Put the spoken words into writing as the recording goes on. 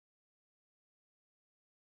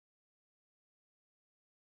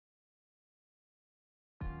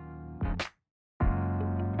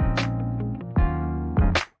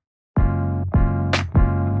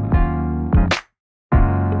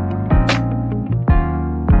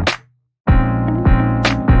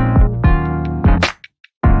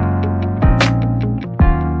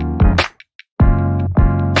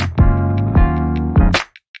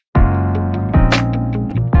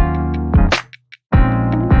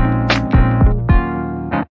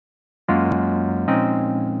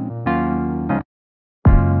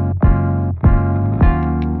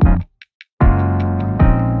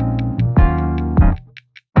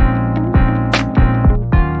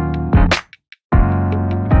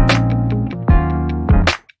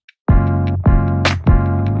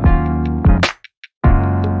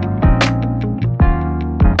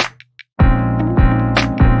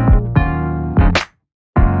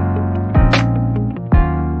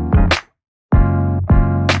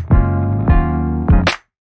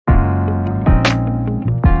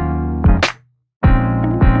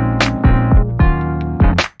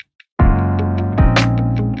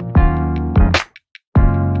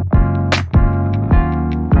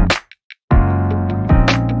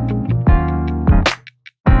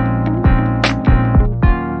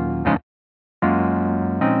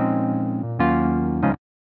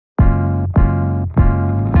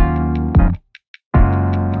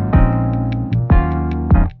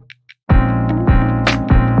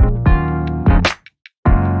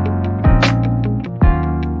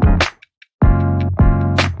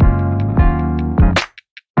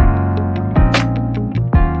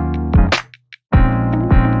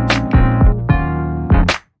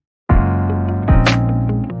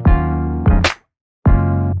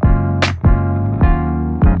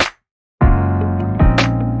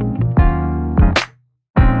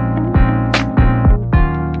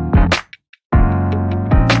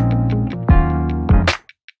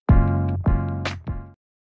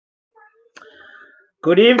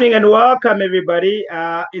Good evening and welcome, everybody.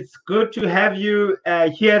 It's good to have you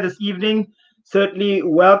here this evening. Certainly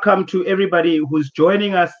welcome to everybody who's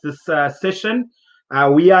joining us this session.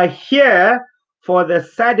 We are here for the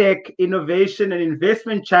SADC Innovation and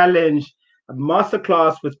Investment Challenge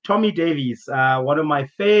Masterclass with Tomi Davies, one of my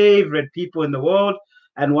favorite people in the world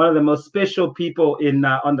and one of the most special people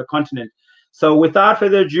on the continent. So without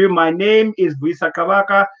further ado, my name is Vuyisa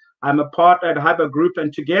Kavaka. I'm a partner at Hyper Group,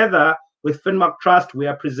 and together with Finmark Trust, we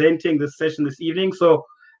are presenting this session this evening. So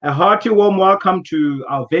a hearty warm welcome to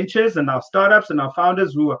our ventures and our startups and our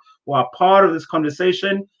founders who are part of this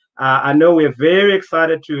conversation. I know we're very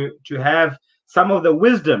excited to have some of the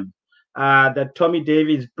wisdom that Tomi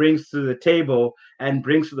Davies brings to the table and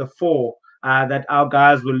brings to the fore that our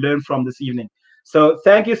guys will learn from this evening. So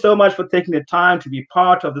thank you so much for taking the time to be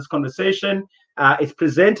part of this conversation. It's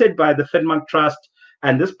presented by the Finmark Trust.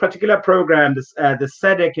 And this particular program, the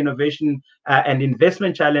SADC Innovation and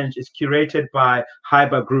Investment Challenge, is curated by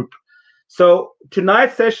Hyper Group. So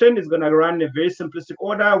tonight's session is going to run in a very simplistic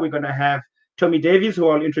order. We're going to have Tomi Davies, who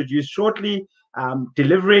I'll introduce shortly,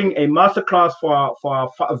 delivering a masterclass for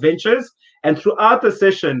our ventures. And throughout the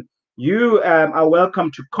session, you are welcome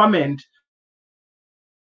to comment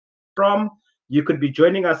You could be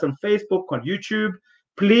joining us on Facebook, on YouTube.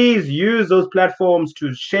 Please use those platforms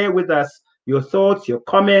to share with us your thoughts, your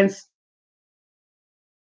comments,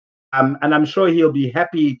 and I'm sure he'll be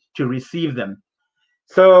happy to receive them.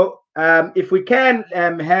 So if we can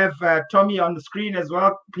have Tomi on the screen as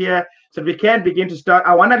well, Pierre, so we can begin to start.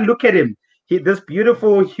 I want to look at him, this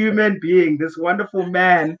beautiful human being, this wonderful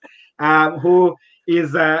man who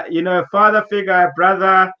is, a father figure,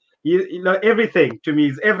 brother, everything to me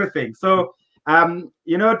is everything. So,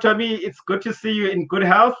 Tomi, it's good to see you in good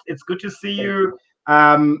health. It's good to see you.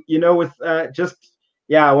 With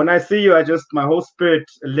when I see you, my whole spirit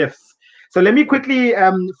lifts. So let me quickly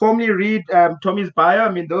formally read Tomi's bio. I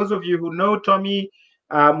mean, those of you who know Tomi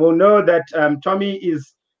will know that Tomi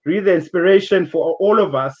is really the inspiration for all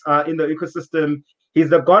of us in the ecosystem.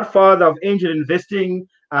 He's the godfather of angel investing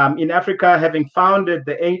in Africa, having founded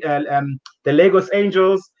the Lagos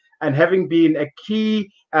Angels and having been a key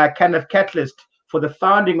kind of catalyst for the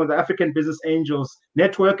founding of the African Business Angels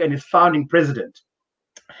Network and his founding president.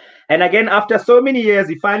 And again, after so many years,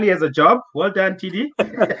 he finally has a job. Well done, TD.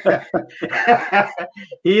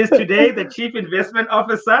 He is today the Chief Investment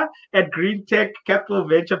Officer at GreenTec Capital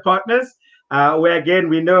Venture Partners, where again,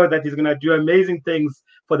 we know that he's going to do amazing things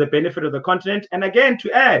for the benefit of the continent. And again,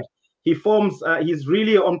 to add, he's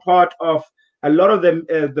really on part of a lot of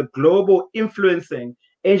the global influencing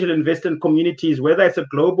angel investment communities, whether it's a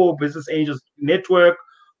global business angels network,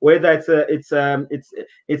 whether it's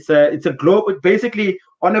a global, basically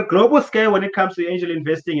on a global scale when it comes to angel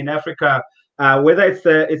investing in Africa, whether it's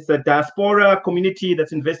a diaspora community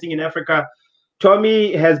that's investing in Africa.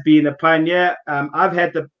 Tomi has been a pioneer. I've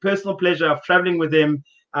had the personal pleasure of traveling with him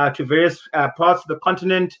to various parts of the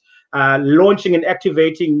continent, launching and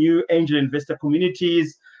activating new angel investor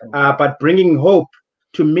communities, but bringing hope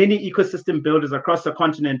to many ecosystem builders across the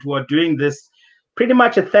continent who are doing this pretty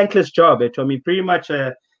much a thankless job, Tomi, pretty much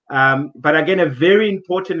but again, a very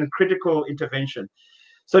important and critical intervention.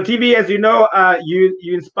 So TV, as you know, you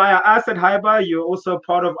inspire us at Hyper. You're also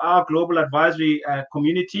part of our global advisory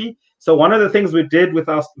community. So one of the things we did with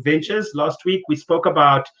our ventures last week, we spoke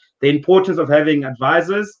about the importance of having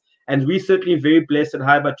advisors, and we certainly very blessed at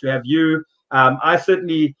Hyper to have you. I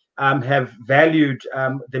certainly have valued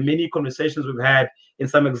the many conversations we've had in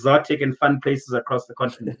some exotic and fun places across the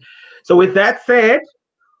continent. So with that said,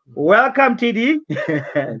 welcome, TD.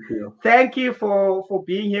 Thank you. Thank you for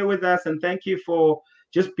being here with us, and thank you for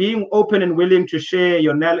just being open and willing to share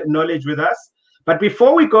your knowledge with us. But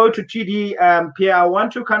before we go to TD, Pierre, I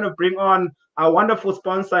want to kind of bring on our wonderful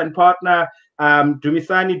sponsor and partner,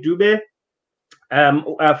 Dumisani Dube,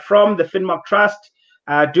 from the Finmark Trust.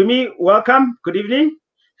 Dumi, welcome. Good evening.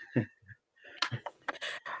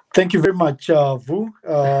 Thank you very much, Vu.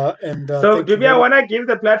 So, Dubia, I want to give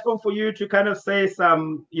the platform for you to kind of say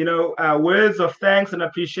some, words of thanks and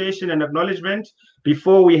appreciation and acknowledgement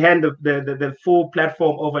before we hand the full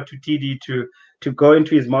platform over to TD to go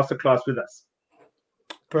into his masterclass with us.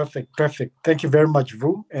 Perfect. Thank you very much,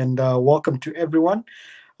 Vu, and welcome to everyone.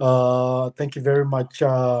 Thank you very much,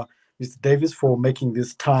 Mr. Davies, for making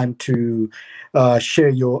this time to share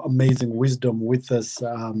your amazing wisdom with us.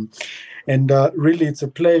 Really, it's a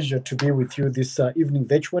pleasure to be with you this evening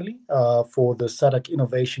virtually for the SADC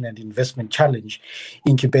Innovation and Investment Challenge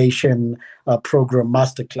Incubation Program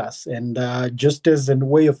Masterclass. And just as a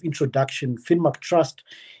way of introduction, Finmark Trust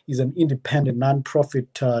is an independent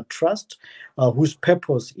nonprofit trust whose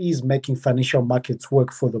purpose is making financial markets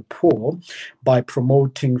work for the poor by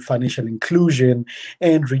promoting financial inclusion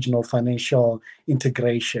and regional financial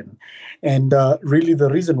integration. And really, the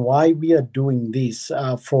reason why we are doing this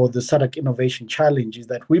for the SADC Innovation Challenge is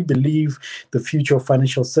that we believe the future of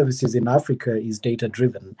financial services in Africa is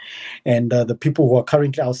data-driven. And the people who are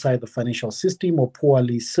currently outside the financial system or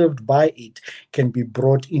poorly served by it can be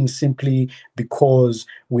brought in simply because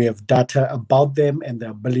we have data about them and the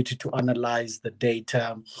ability to analyze the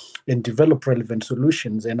data and develop relevant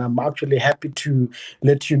solutions. And I'm actually happy to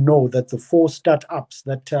let you know that the 4 startups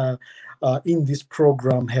that in this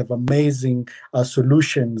program have amazing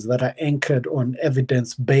solutions that are anchored on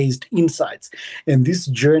evidence-based insights. And this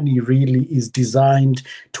journey really is designed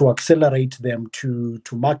to accelerate them to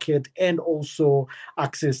market and also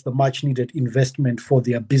access the much-needed investment for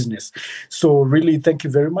their business. So really, thank you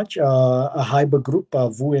very much, Hyper Group,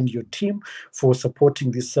 Vu and your team for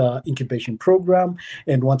supporting this incubation program.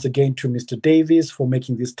 And once again, to Mr. Davies for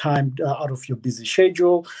making this time out of your busy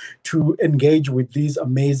schedule to engage with these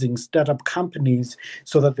amazing startup companies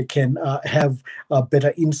so that they can have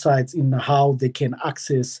better insights in how they can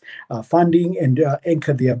access funding and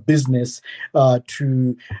anchor their business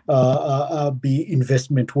to be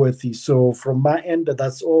investment worthy. So from my end,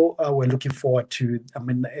 that's all. We're looking forward to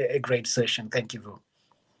a great session. Thank you, Vu.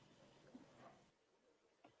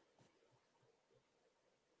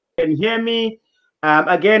 Can hear me?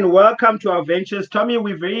 Again, welcome to our ventures. Tomi,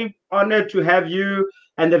 we're very honored to have you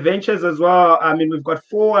and the ventures as well. I mean, we've got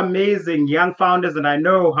 4 amazing young founders, and I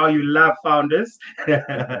know how you love founders. We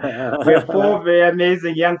have 4 very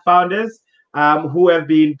amazing young founders who have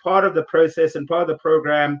been part of the process and part of the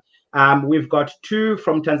program. We've got 2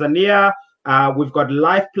 from Tanzania. We've got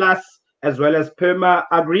Life Plus as well as Perma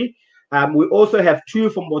Agri. We also have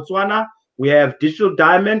 2 from Botswana. We have Digital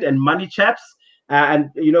Diamond and Money Chaps. And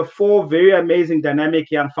 4 very amazing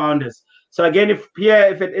dynamic young founders. So again, if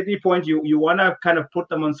at any point you want to kind of put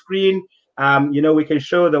them on screen, we can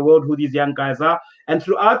show the world who these young guys are. And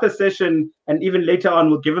throughout the session, and even later on,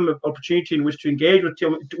 we'll give them an opportunity in which to engage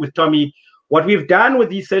with Tomi. What we've done with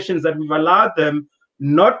these sessions that we've allowed them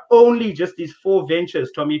not only just these 4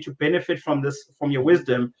 ventures, Tomi, to benefit from your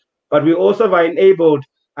wisdom, but we also have enabled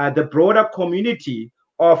the broader community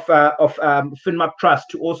of FinMark Trust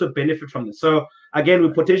to also benefit from this. So again,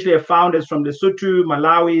 we potentially have founders from Lesotho,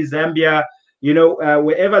 Malawi, Zambia,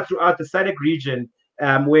 wherever throughout the SADC region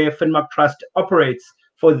where FinMark Trust operates,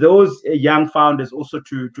 for those young founders also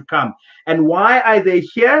to come. And why are they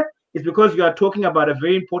here? Is because you are talking about a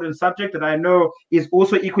very important subject that I know is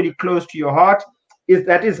also equally close to your heart,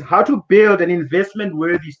 is how to build an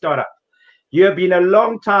investment-worthy startup. You have been a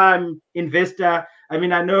long-time investor. I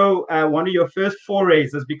mean, I know one of your first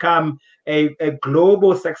forays has become a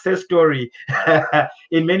global success story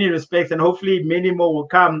in many respects, and hopefully many more will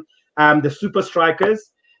come, the Super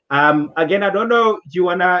Strikers. Again, I don't know, do you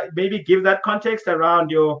want to maybe give that context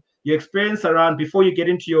around your experience around before you get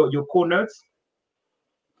into your core notes?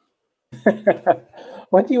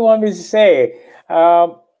 What do you want me to say?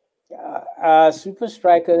 Super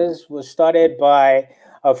Strikers was started by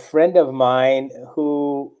a friend of mine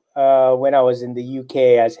who, when I was in the UK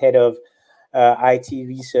as head of IT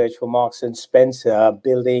research for Marks and Spencer,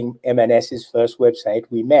 building M&S's first website,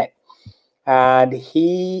 we met. And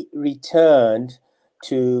he returned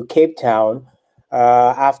to Cape Town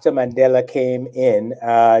after Mandela came in,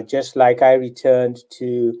 just like I returned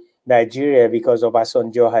to Nigeria because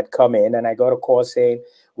Obasanjo had come in. And I got a call saying,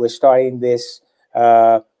 we're starting this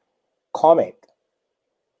comic.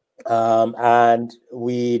 And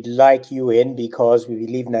we'd like you in because we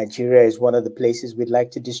believe Nigeria is one of the places we'd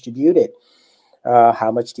like to distribute it.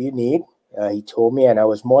 How much do you need? He told me, and I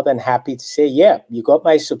was more than happy to say, yeah, you got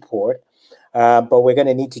my support, but we're going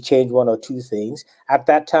to need to change 1 or 2 things. At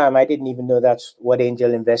that time, I didn't even know that's what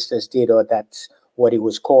angel investors did or that's what it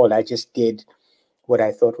was called. I just did what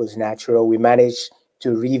I thought was natural. We managed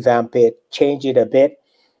to revamp it, change it a bit.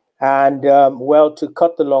 And well, to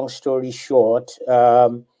cut the long story short,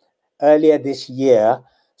 earlier this year,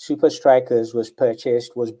 Super Strikers was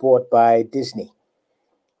bought by Disney.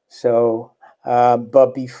 So,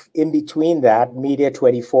 but in between that, Media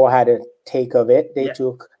 24 had a take of it. They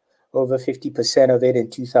took over 50% of it in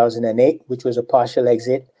 2008, which was a partial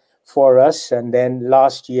exit for us. And then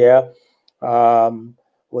last year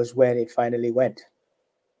was when it finally went.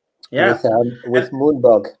 Yeah. With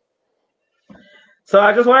Moonbug. So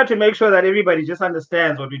I just wanted to make sure that everybody just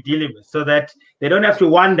understands what we're dealing with so that they don't have to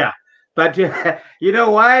wonder. But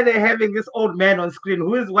why are they having this old man on screen?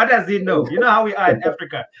 What does he know? You know how we are in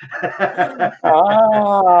Africa. Okay.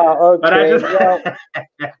 But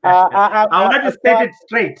I wanted to state it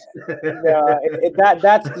straight. No,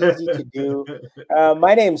 that's easy to do.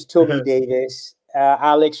 My name's Tomi Davies.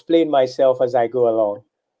 I'll explain myself as I go along.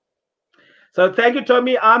 So thank you,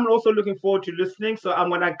 Tomi. I'm also looking forward to listening. So I'm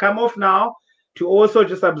going to come off now to also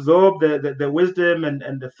just absorb the wisdom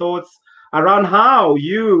and the thoughts around how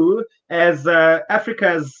you, as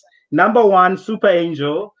Africa's #1 super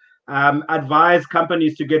angel, advise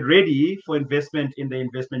companies to get ready for investment in the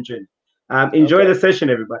investment journey. Enjoy the session,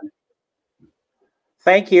 everybody.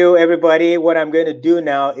 Thank you, everybody. What I'm going to do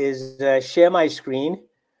now is share my screen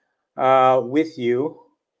with you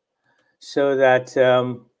so that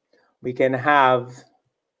we can have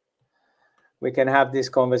this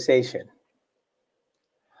conversation.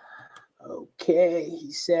 Okay,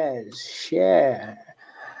 he says share,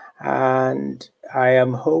 and I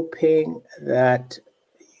am hoping that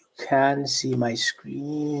you can see my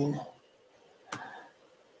screen.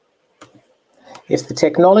 If the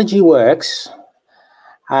technology works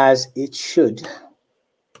as it should,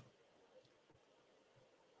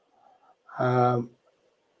 can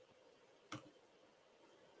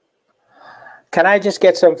I just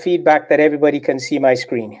get some feedback that everybody can see my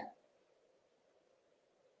screen?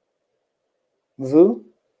 Vous?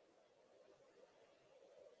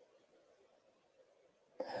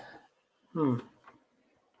 So,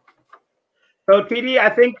 TD, I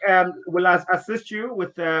think we'll assist you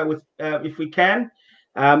with if we can.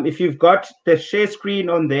 If you've got the share screen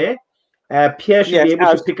on there, Pierre should be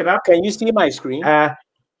able to pick it up. Can you see my screen?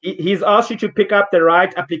 He's asked you to pick up the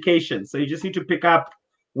right application. So you just need to pick up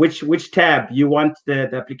which tab you want the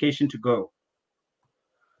application to go.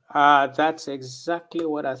 That's exactly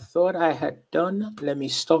what I thought I had done. Let me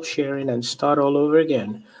stop sharing and start all over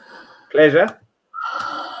again. Pleasure.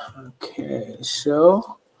 Okay,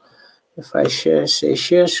 so if I say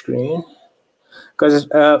share screen, because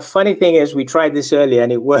funny thing is we tried this earlier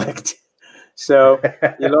and it worked. So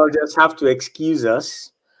you'll all just have to excuse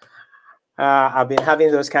us. I've been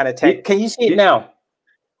having those kind of tech. Can you see it now?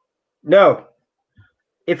 No.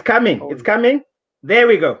 It's coming. It's coming. There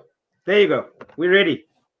we go. There you go. We're ready.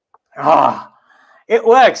 It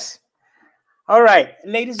works. All right,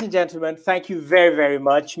 ladies and gentlemen, thank you very, very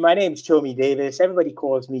much. My name is Tomi Davies. Everybody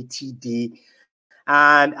calls me TD.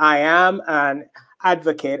 And I am an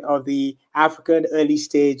advocate of the African early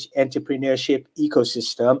stage entrepreneurship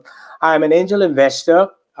ecosystem. I'm an angel investor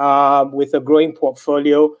with a growing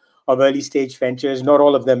portfolio of early stage ventures. Not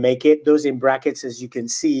all of them make it. Those in brackets, as you can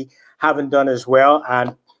see, haven't done as well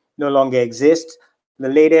and no longer exist. The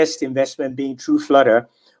latest investment being True Flutter,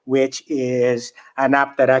 which is an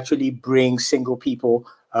app that actually brings single people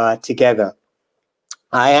together.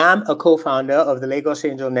 I am a co-founder of the Lagos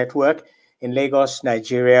Angel Network in Lagos,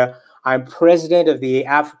 Nigeria. I'm president of the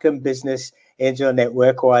African Business Angel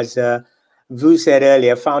Network, or as Vu said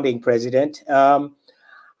earlier, founding president.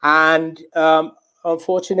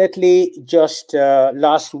 Unfortunately, just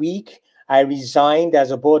last week, I resigned as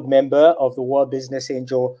a board member of the World Business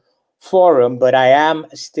Angel Forum, but I am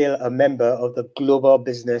still a member of the Global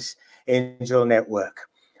Business Angel Network.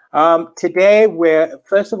 Today, we're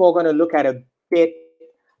first of all going to look at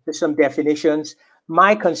some definitions,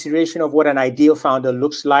 my consideration of what an ideal founder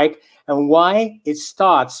looks like and why it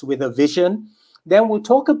starts with a vision. Then we'll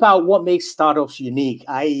talk about what makes startups unique,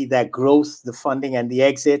 i.e. their growth, the funding, and the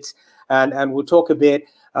exits. And we'll talk a bit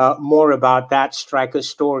more about that striker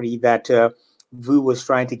story that Vu was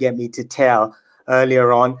trying to get me to tell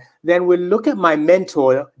earlier on. Then we'll look at my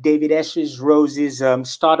mentor, David Rose's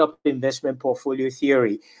startup investment portfolio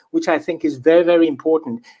theory, which I think is very, very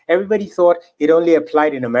important. Everybody thought it only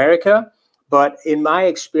applied in America, but in my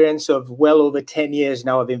experience of well over 10 years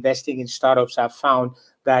now of investing in startups, I've found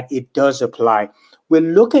that it does apply. We'll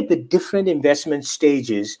look at the different investment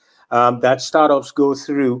stages that startups go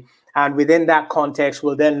through. And within that context,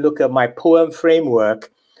 we'll then look at my poem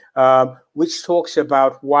framework, which talks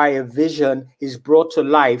about why a vision is brought to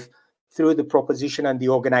life through the proposition and the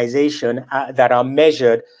organization that are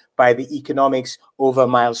measured by the economics over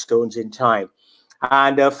milestones in time.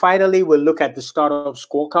 And finally, we'll look at the startup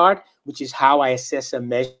scorecard, which is how I assess and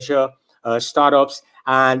measure startups.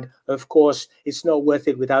 And of course, it's not worth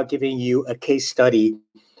it without giving you a case study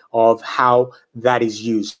of how that is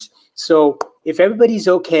used. So if everybody's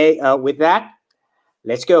okay with that,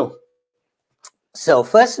 let's go. So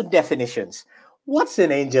first, some definitions. What's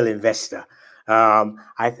an angel investor?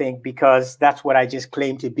 I think because that's what I just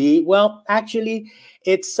claimed to be. Well, actually,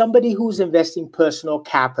 it's somebody who's investing personal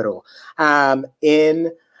capital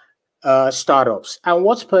in startups. And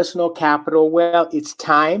what's personal capital? Well, it's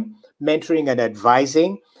time, mentoring and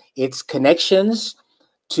advising. It's connections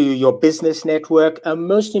to your business network, and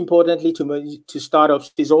most importantly to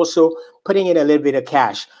startups, is also putting in a little bit of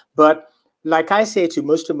cash. But like I say to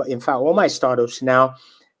most of my, in fact, all my startups now,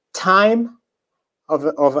 time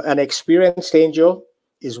of an experienced angel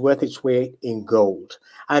is worth its weight in gold.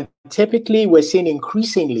 And typically we're seeing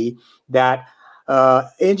increasingly that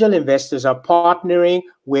angel investors are partnering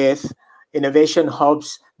with innovation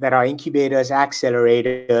hubs that are incubators,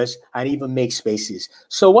 accelerators, and even make spaces.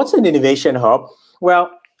 So what's an innovation hub?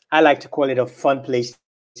 Well, I like to call it a fun place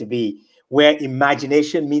to be, where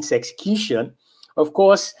imagination meets execution. Of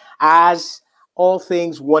course, as all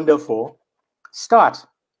things wonderful start.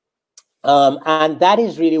 And that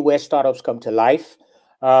is really where startups come to life.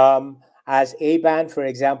 As ABAN, for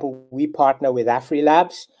example, we partner with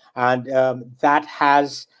AfriLabs, and that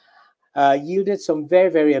has yielded some very,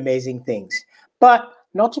 very amazing things. But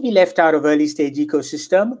not to be left out of early stage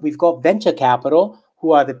ecosystem, we've got venture capital,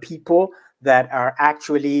 who are the people that are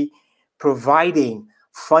actually providing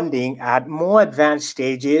funding at more advanced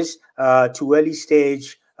stages to early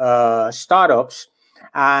stage startups.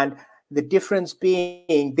 And the difference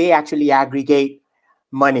being they actually aggregate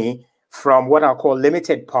money from what I'll call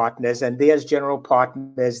limited partners, and they as general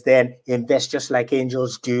partners then invest just like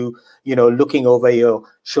angels do, you know, looking over your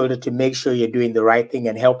shoulder to make sure you're doing the right thing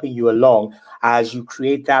and helping you along as you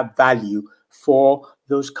create that value for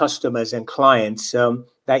those customers and clients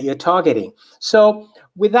that you're targeting. So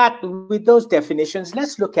with that, with those definitions,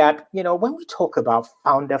 let's look at, you know, when we talk about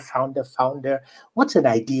founder, what's an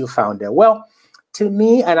ideal founder? Well, to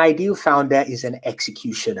me, an ideal founder is an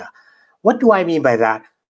executioner. What do I mean by that?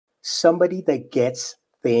 Somebody that gets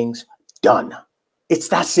things done. It's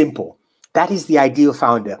that simple. That is the ideal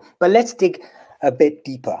founder. But let's dig a bit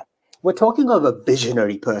deeper. We're talking of a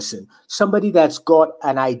visionary person, somebody that's got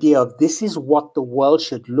an idea of this is what the world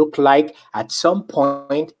should look like at some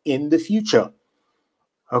point in the future.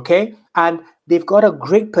 Okay? And they've got a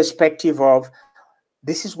great perspective of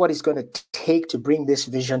this is what it's going to take to bring this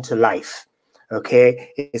vision to life. Okay,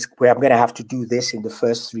 it's where I'm going to have to do this in the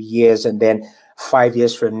first 3 years, and then 5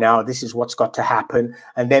 years from now, this is what's got to happen.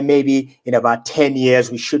 And then maybe in about 10 years,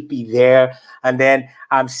 we should be there. And then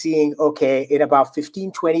I'm seeing, okay, in about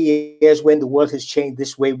 15, 20 years, when the world has changed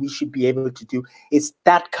this way, we should be able to do. It's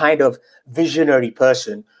that kind of visionary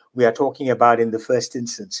person we are talking about in the first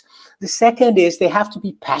instance. The second is they have to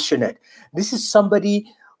be passionate. This is somebody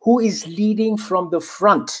who is leading from the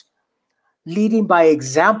front, leading by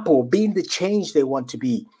example, being the change they want to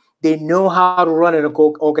be. They know how to run an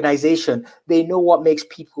organization. They know what makes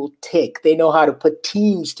people tick. They know how to put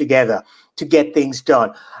teams together to get things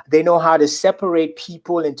done. They know how to separate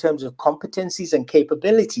people in terms of competencies and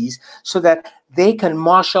capabilities so that they can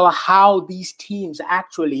marshal how these teams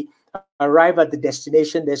actually arrive at the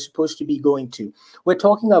destination they're supposed to be going to. We're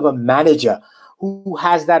talking of a manager who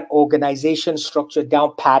has that organization structure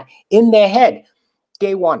down pat in their head.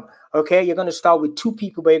 Day one. Okay, you're going to start with 2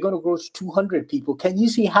 people, but you're going to grow to 200 people. Can you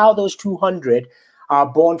see how those 200 are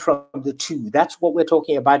born from the 2? That's what we're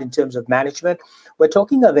talking about in terms of management. We're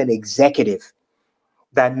talking of an executive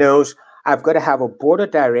that knows I've got to have a board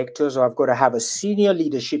of directors, or I've got to have a senior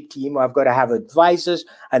leadership team, or I've got to have advisors,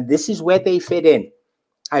 and this is where they fit in.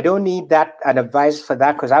 I don't need an advisor for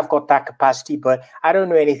that because I've got that capacity, but I don't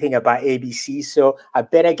know anything about ABC, so I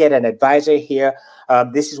better get an advisor here.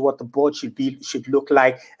 This is what the board should look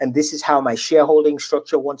like, and this is how my shareholding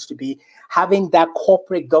structure wants to be. Having that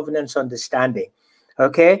corporate governance understanding,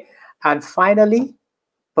 okay? And finally,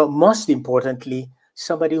 but most importantly,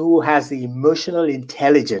 somebody who has the emotional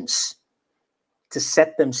intelligence to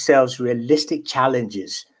set themselves realistic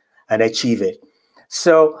challenges and achieve it.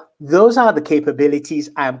 So those are the capabilities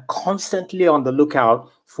I'm constantly on the lookout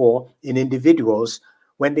for in individuals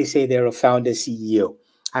when they say they're a founder CEO.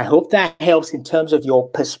 I hope that helps in terms of your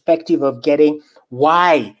perspective of getting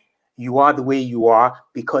why you are the way you are,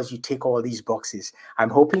 because you tick all these boxes. I'm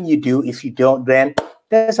hoping you do. If you don't, then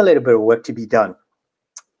there's a little bit of work to be done.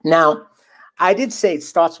 Now, I did say it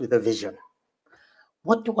starts with a vision.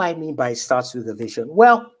 What do I mean by it starts with a vision?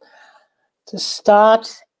 Well, to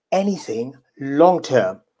start anything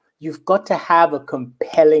long-term, you've got to have a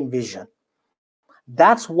compelling vision.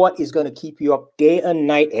 That's what is going to keep you up day and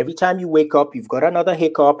night. Every time you wake up, you've got another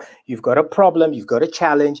hiccup, you've got a problem, you've got a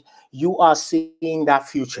challenge. You are seeing that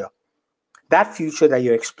future that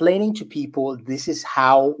you're explaining to people. This is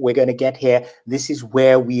how we're going to get here. This is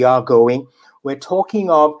where we are going. We're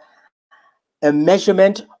talking of a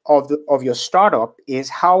measurement of your startup is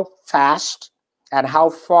how fast and how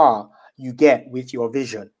far you get with your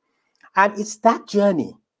vision. And it's that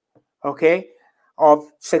journey, okay, of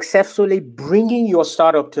successfully bringing your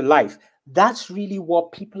startup to life. That's really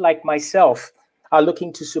what people like myself are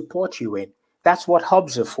looking to support you in. That's what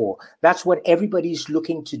hubs are for. That's what everybody's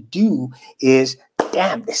looking to do is,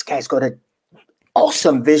 damn, this guy's got an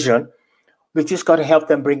awesome vision. We've just got to help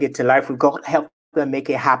them bring it to life. We've got to help them make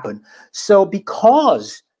it happen. So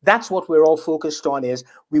because that's what we're all focused on, is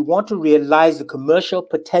we want to realize the commercial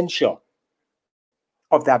potential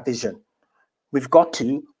of that vision. We've got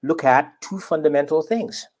to look at two fundamental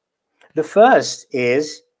things. The first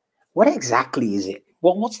is, what exactly is it?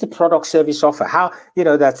 Well, what's the product service offer? How,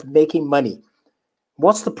 that's making money.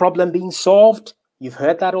 What's the problem being solved? You've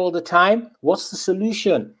heard that all the time. What's the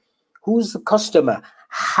solution? Who's the customer?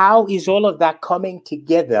 How is all of that coming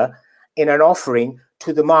together in an offering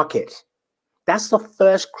to the market? That's the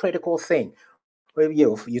first critical thing.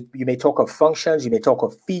 You may talk of functions, you may talk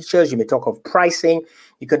of features, you may talk of pricing,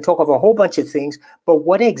 you can talk of a whole bunch of things, but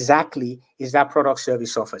what exactly is that product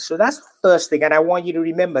service offer? So that's the first thing, and I want you to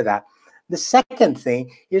remember that. The second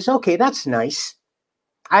thing is, okay, that's nice.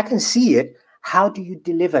 I can see it. How do you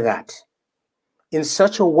deliver that in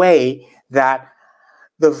such a way that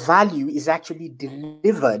the value is actually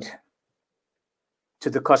delivered to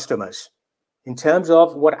the customers in terms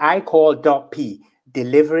of what I call .P,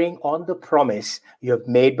 delivering on the promise you have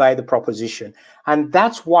made by the proposition. And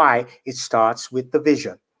that's why it starts with the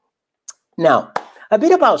vision. Now, a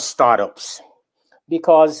bit about startups,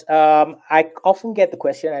 because I often get the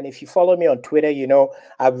question, and if you follow me on Twitter,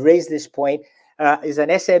 I've raised this point. Is an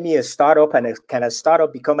SME a startup, and can a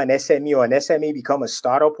startup become an SME, or an SME become a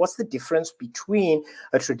startup? What's the difference between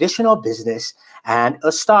a traditional business and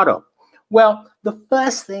a startup? Well, the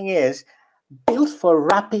first thing is, built for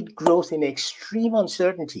rapid growth in extreme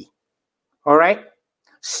uncertainty. All right?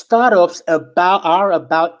 Startups are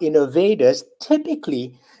about innovators,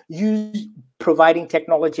 typically providing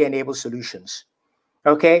technology-enabled solutions.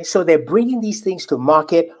 Okay? So they're bringing these things to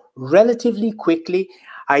market relatively quickly.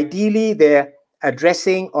 Ideally, they're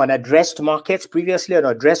addressing unaddressed markets, previously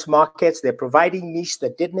unaddressed markets. They're providing niche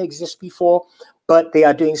that didn't exist before, but they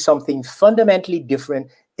are doing something fundamentally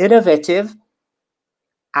different, innovative,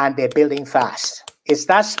 and they're building fast. It's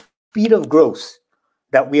that speed of growth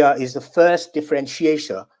that is the first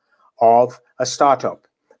differentiator of a startup.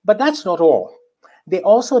 But that's not all. They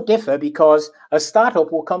also differ because a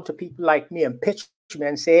startup will come to people like me and pitch me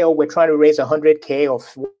and say, oh, we're trying to raise 100K or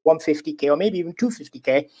 150K or maybe even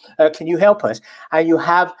 250K. Can you help us? And you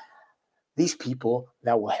have these people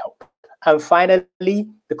that will help. And finally,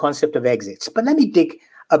 the concept of exits. But let me dig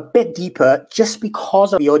a bit deeper. Just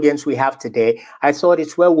because of the audience we have today, I thought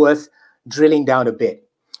it's well worth drilling down a bit.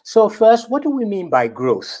 So first, what do we mean by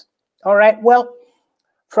growth? All right, well,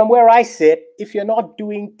 from where I sit, if you're not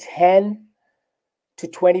doing 10 to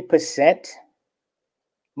 20%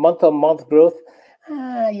 month-on-month growth,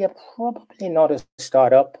 you're probably not a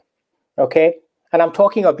startup, okay? And I'm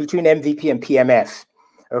talking of between MVP and PMF,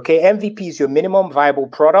 okay? MVP is your minimum viable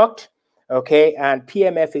product, okay? And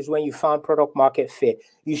PMF is when you found product market fit.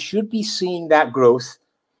 You should be seeing that growth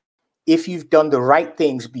if you've done the right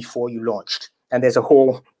things before you launched. And there's a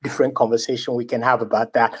whole different conversation we can have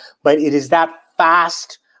about that. But it is that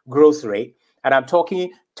fast growth rate. And I'm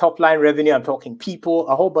talking top-line revenue, I'm talking people,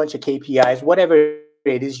 a whole bunch of KPIs, whatever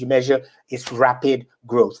it is you measure, it's rapid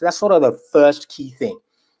growth. That's sort of the first key thing.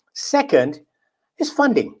 Second is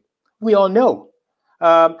funding. We all know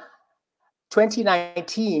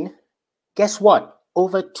 2019, guess what?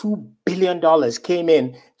 Over $2 billion came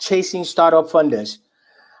in chasing startup funders.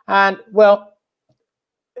 And well,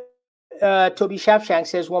 Toby Shapshank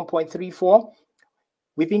says 1.34.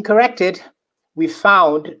 We've been corrected. We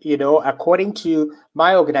found, according to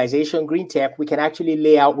my organization, GreenTec, we can actually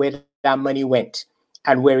lay out where that money went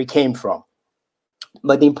and where it came from.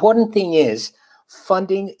 But the important thing is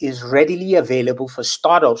funding is readily available for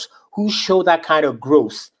startups who show that kind of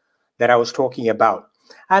growth that I was talking about.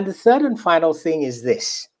 And the third and final thing is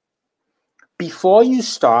this. Before you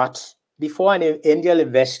start, before an angel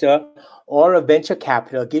investor or a venture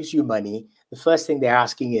capital gives you money, the first thing they're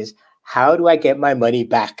asking is, how do I get my money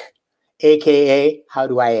back? AKA, how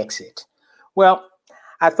do I exit? Well,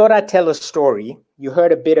 I thought I'd tell a story. You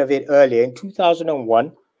heard a bit of it earlier. In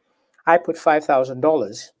 2001, I put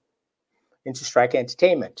 $5,000 into Striker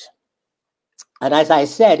Entertainment. And as I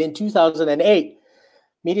said, in 2008,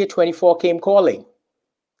 Media 24 came calling.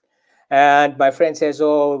 And my friend says,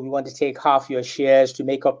 oh, we want to take half your shares to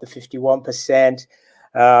make up the 51%.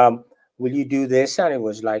 Will you do this? And it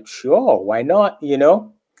was like, sure, why not?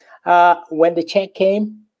 When the check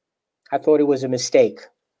came, I thought it was a mistake.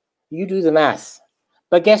 You do the math.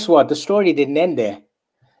 But guess what? The story didn't end there.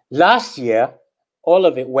 Last year, all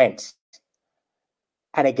of it went.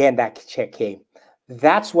 And again, that check came.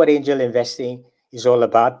 That's what angel investing is all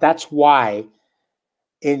about. That's why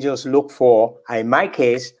angels look for, in my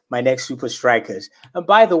case, my next super strikers. And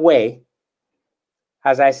by the way,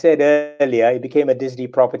 as I said earlier, it became a Disney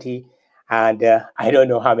property, and I don't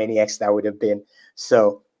know how many X that would have been.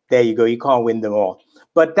 So there you go. You can't win them all.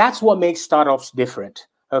 But that's what makes startups different.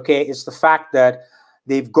 Okay, it's the fact that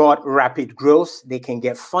they've got rapid growth. They can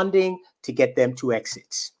get funding to get them to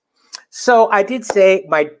exits. So I did say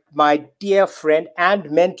my dear friend and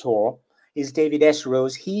mentor is David S.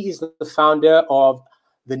 Rose. He is the founder of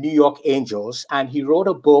the New York Angels, and he wrote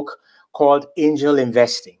a book called Angel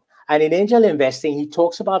Investing. And in Angel Investing, he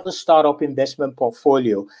talks about the startup investment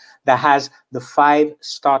portfolio that has the 5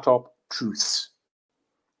 startup truths.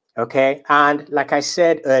 Okay, and like I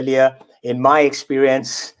said earlier, in my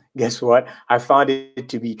experience, guess what? I found it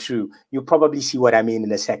to be true. You'll probably see what I mean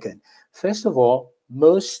in a second. First of all,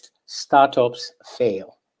 most startups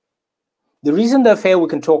fail. The reason they fail we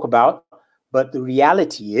can talk about, but the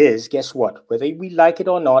reality is, guess what? Whether we like it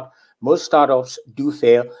or not, most startups do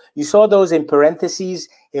fail. You saw those in parentheses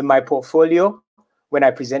in my portfolio when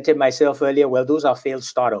I presented myself earlier. Well, those are failed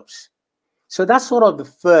startups. So that's sort of the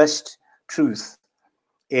first truth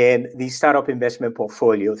in the startup investment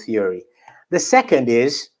portfolio theory. The second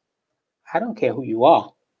is, I don't care who you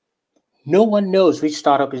are. No one knows which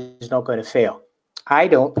startup is not going to fail. I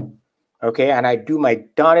don't. Okay, and I do my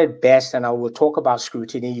darn best, and I will talk about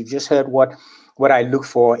scrutiny. You just heard what I look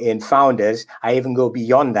for in founders. I even go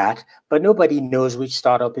beyond that, but nobody knows which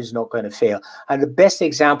startup is not going to fail. And the best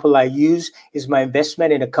example I use is my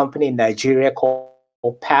investment in a company in Nigeria called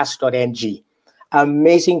Pass.ng.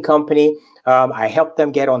 Amazing company. I helped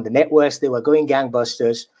them get on the networks. They were going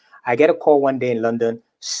gangbusters. I get a call one day in London.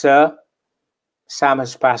 Sir, Sam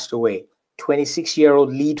has passed away.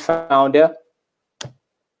 26-year-old lead founder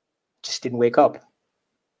just didn't wake up.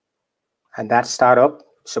 And that startup,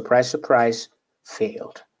 surprise, surprise,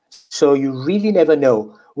 failed. So you really never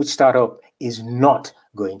know which startup is not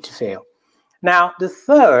going to fail. Now, the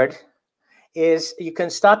third is you can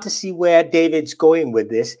start to see where David's going with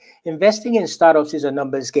this. Investing in startups is a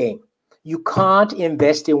numbers game. You can't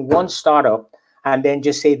invest in one startup and then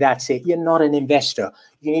just say that's it. You're not an investor.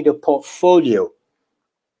 You need a portfolio.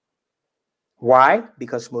 Why?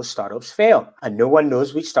 Because most startups fail, and no one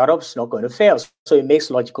knows which startup's not going to fail. So it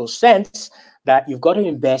makes logical sense that you've got to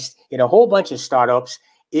invest in a whole bunch of startups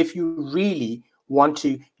if you really want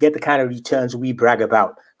to get the kind of returns we brag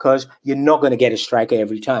about, because you're not going to get a striker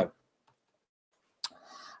every time.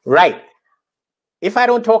 Right. If I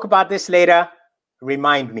don't talk about this later,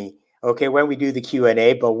 remind me, okay, when we do the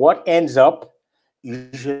Q&A. But what ends up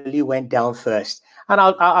usually went down first. And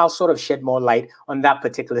I'll sort of shed more light on that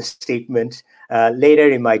particular statement later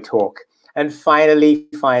in my talk. And finally,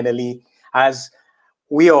 as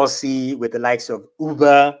we all see with the likes of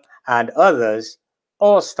Uber and others,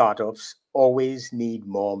 all startups always need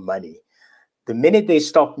more money. The minute they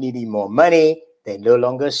stop needing more money, they're no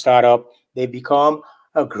longer a startup, they become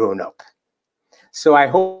a grown-up. So I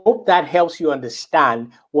hope that helps you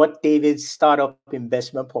understand what David's startup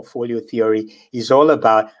investment portfolio theory is all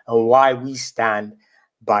about and why we stand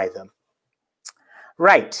by them.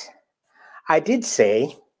 Right. I did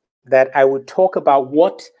say that I would talk about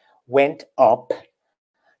what went up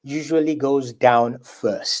usually goes down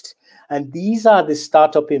first. And these are the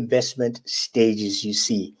startup investment stages you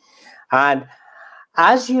see. And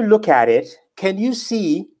as you look at it, can you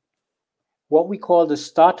see what we call the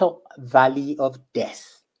startup valley of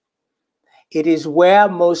death? It is where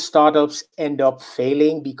most startups end up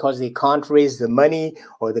failing because they can't raise the money,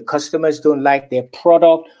 or the customers don't like their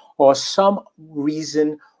product, or some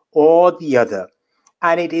reason or the other.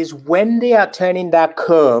 And it is when they are turning that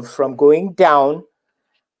curve from going down,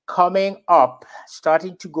 coming up,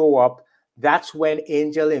 starting to go up, that's when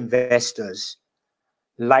angel investors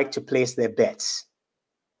like to place their bets.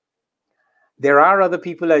 There are other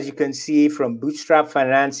people, as you can see, from bootstrap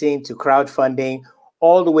financing to crowdfunding,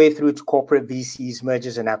 all the way through to corporate VCs,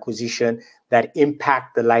 mergers and acquisition, that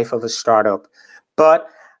impact the life of a startup. But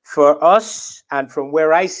for us, and from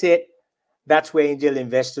where I sit, that's where angel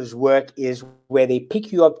investors work, is where they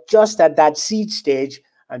pick you up just at that seed stage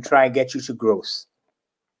and try and get you to growth.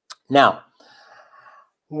 Now,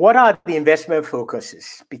 what are the investment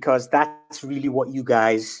focuses? Because that's really what you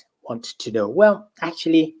guys want to know. Well,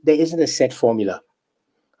 actually, there isn't a set formula,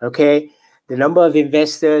 okay? The number of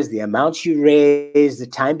investors, the amounts you raise, the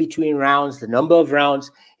time between rounds, the number of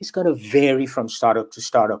rounds, it's going to vary from startup to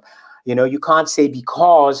startup. You know, you can't say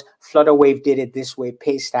because Flutterwave did it this way,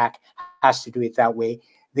 Paystack has to do it that way.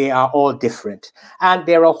 They are all different. And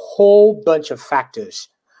there are a whole bunch of factors,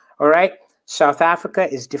 all right? South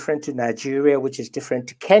Africa is different to Nigeria, which is different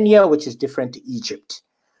to Kenya, which is different to Egypt,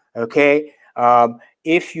 okay?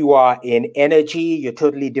 If you are in energy, you're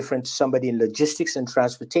totally different to somebody in logistics and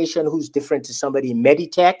transportation, who's different to somebody in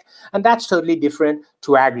meditech, and that's totally different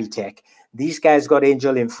to agritech. These guys got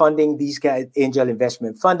angel in funding, these guys angel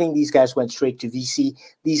investment funding, these guys went straight to VC,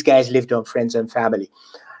 these guys lived on friends and family,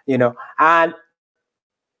 you know. And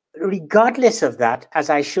regardless of that, as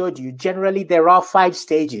I showed you, generally there are 5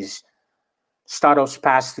 stages startups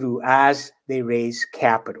pass through as they raise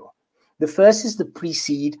capital. The first is the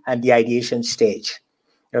pre-seed and the ideation stage,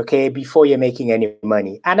 okay, before you're making any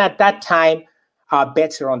money. And at that time, our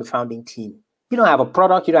bets are on the founding team. You don't have a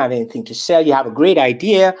product, you don't have anything to sell, you have a great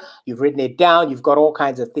idea, you've written it down, you've got all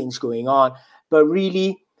kinds of things going on, but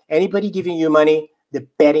really, anybody giving you money, they're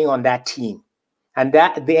betting on that team. And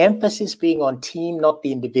that the emphasis being on team, not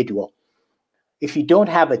the individual. If you don't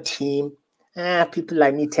have a team, people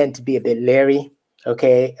like me tend to be a bit leery,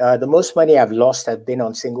 okay? The most money I've lost have been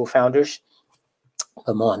on single founders,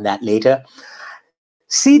 but more on that later.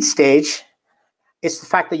 Seed stage, it's the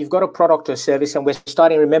fact that you've got a product or service and we're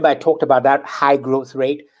starting, remember I talked about that high growth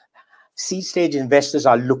rate. Seed stage investors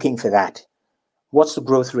are looking for that. What's the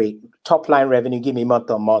growth rate? Top line revenue, give me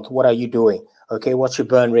month on month. What are you doing? Okay, what's your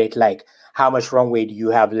burn rate like? How much runway do you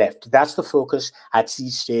have left? That's the focus at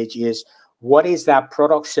seed stage is what is that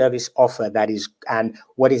product service offer that is, and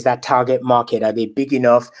what is that target market? Are they big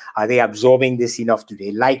enough? Are they absorbing this enough? Do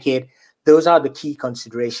they like it? Those are the key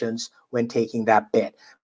considerations when taking that bet.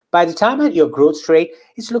 By the time at your growth rate,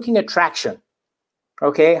 it's looking at traction.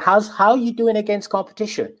 Okay, how are you doing against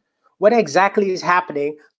competition? What exactly is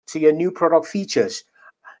happening to your new product features?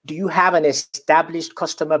 Do you have an established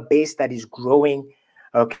customer base that is growing,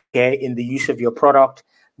 okay, in the use of your product?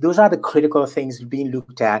 Those are the critical things being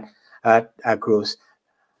looked at growth.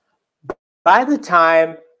 By the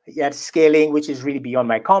time at scaling, which is really beyond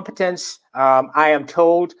my competence, I am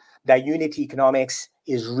told that unit economics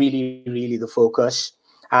is really, really the focus.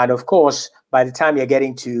 And of course, by the time you're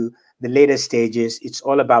getting to the later stages, it's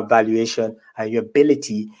all about valuation and your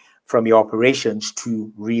ability from your operations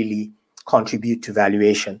to really contribute to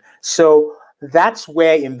valuation. So that's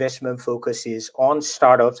where investment focus is on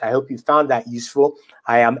startups. I hope you found that useful.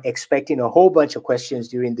 I am expecting a whole bunch of questions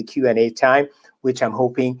during the Q&A time, which I'm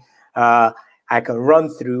hoping I can run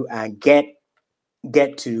through and get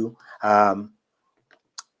to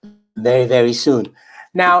very, very soon.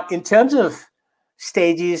 Now, in terms of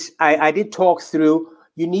stages, I did talk through,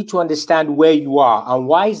 you need to understand where you are. And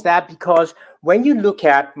why is that? Because when you look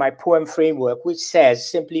at my poem framework, which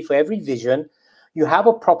says simply for every vision, you have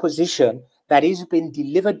a proposition that is being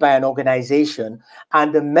delivered by an organization,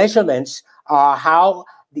 and the measurements are how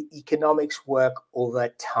the economics work over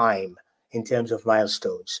time in terms of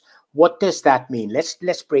milestones. What does that mean?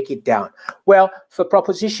 Let's break it down. Well, for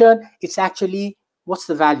proposition, it's actually what's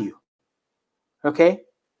the value? Okay?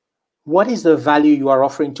 What is the value you are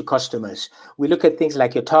offering to customers? We look at things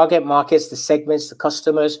like your target markets, the segments, the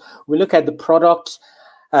customers. We look at the product,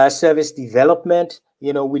 service development.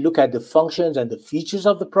 You know, we look at the functions and the features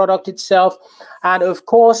of the product itself. And of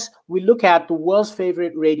course, we look at the world's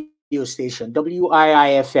favorite radio station,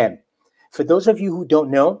 WIIFM. For those of you who don't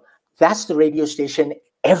know, that's the radio station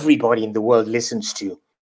everybody in the world listens to.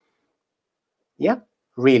 Yeah,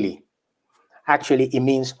 really. Actually, it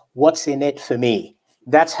means what's in it for me.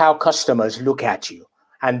 That's how customers look at you.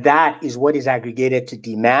 And that is what is aggregated to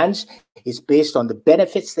demands. It's based on the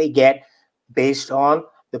benefits they get based on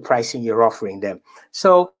the pricing you're offering them.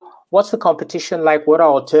 So what's the competition like? What are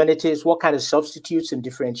alternatives? What kind of substitutes and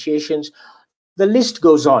differentiations? The list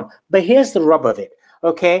goes on. But here's the rub of it.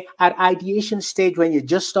 Okay, at ideation stage, when you're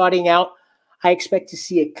just starting out, I expect to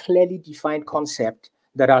see a clearly defined concept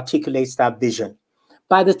that articulates that vision.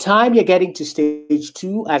 By the time you're getting to stage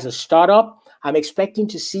 2 as a startup, I'm expecting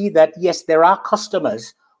to see that, yes, there are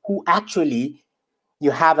customers who actually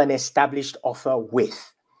you have an established offer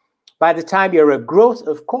with. By the time you're at growth,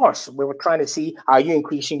 of course, we were trying to see, are you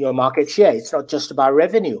increasing your market share? It's not just about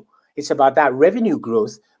revenue. It's about that revenue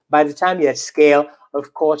growth. By the time you're at scale,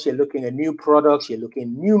 of course, you're looking at new products, you're looking at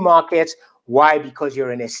new markets. Why? Because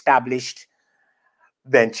you're an established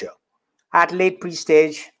venture. At late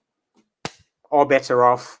pre-stage, all bets are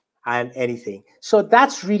off and anything. So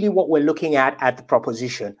that's really what we're looking at the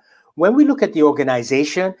proposition. When we look at the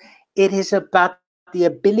organization, it is about the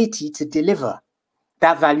ability to deliver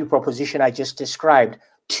that value proposition I just described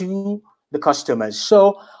to the customers.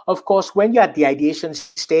 So, of course, when you're at the ideation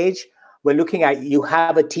stage, we're looking at, you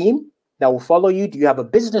have a team that will follow you. Do you have a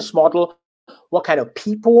business model? What kind of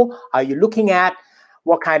people are you looking at?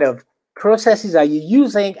 What kind of processes are you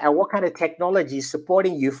using? And what kind of technology is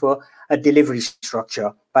supporting you for a delivery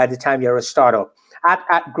structure by the time you're a startup?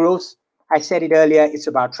 At growth, I said it earlier, it's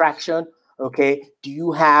about traction. Okay, do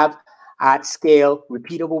you have at scale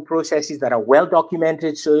repeatable processes that are well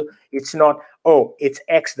documented, so it's not, oh, it's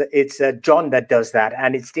John that does that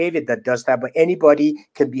and it's David that does that, but anybody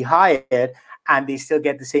can be hired and they still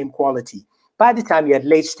get the same quality. By the time you're at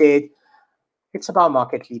late stage, it's about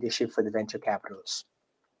market leadership for the venture capitals.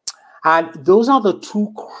 And those are the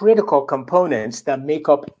two critical components that make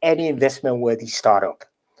up any investment-worthy startup,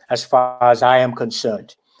 as far as I am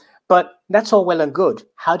concerned. But that's all well and good.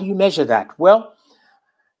 How do you measure that? Well,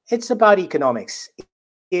 it's about economics.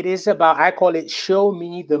 It is about, I call it show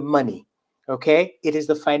me the money, okay? It is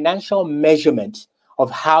the financial measurement of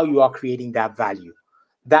how you are creating that value.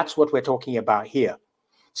 That's what we're talking about here.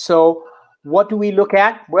 So what do we look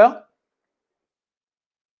at? Well,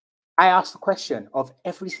 I ask the question of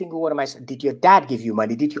every single one of my, did your dad give you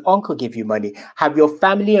money? Did your uncle give you money? Have your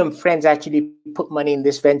family and friends actually put money in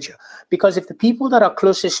this venture? Because if the people that are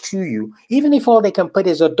closest to you, even if all they can put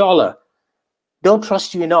is $1, don't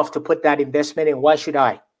trust you enough to put that investment in, why should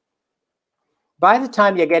I? By the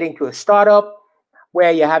time you're getting to a startup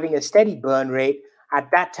where you're having a steady burn rate, at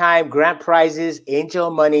that time, grant prizes, angel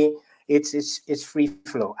money, it's free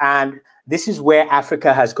flow. And this is where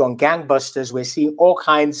Africa has gone gangbusters. We're seeing all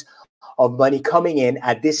kinds of money coming in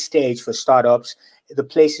at this stage for startups. The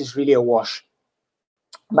place is really awash.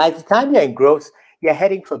 By the time you're in growth, you're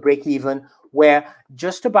heading for break even, where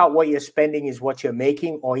just about what you're spending is what you're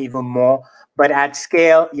making or even more. But at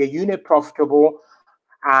scale, you're unit profitable.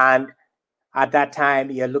 And at that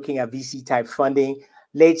time, you're looking at VC type funding.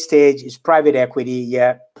 Late stage is private equity.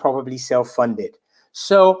 You're probably self-funded.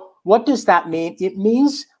 So what does that mean? It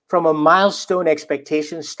means from a milestone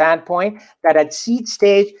expectation standpoint that at seed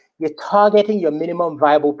stage, you're targeting your minimum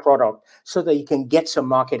viable product so that you can get some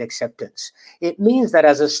market acceptance. It means that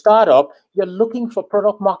as a startup, you're looking for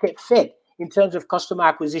product market fit in terms of customer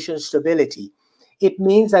acquisition stability. It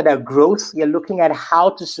means that at growth, you're looking at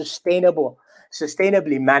how to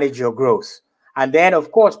sustainably manage your growth. And then,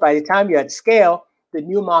 of course, by the time you're at scale, the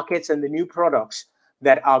new markets and the new products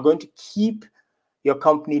that are going to keep your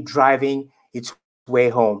company driving its way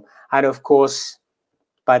home. And of course,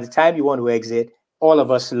 by the time you want to exit, all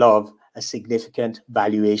of us love a significant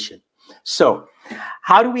valuation. So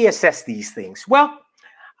how do we assess these things? Well,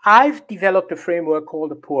 I've developed a framework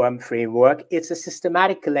called the POEM framework. It's a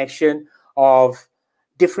systematic collection of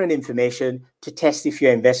different information to test if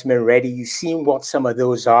you're investment ready. You've seen what some of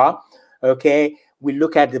those are, okay? We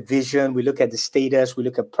look at the vision, we look at the status, we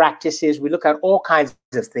look at practices, we look at all kinds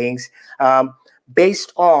of things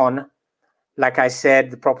based on, like I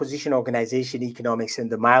said, the proposition, organization, economics,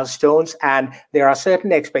 and the milestones. And there are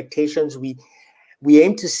certain expectations we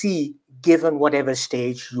aim to see given whatever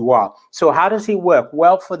stage you are. So how does it work?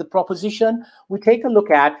 Well, for the proposition, we take a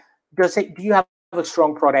look at, do you have a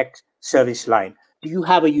strong product service line? Do you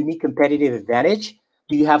have a unique competitive advantage?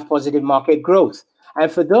 Do you have positive market growth?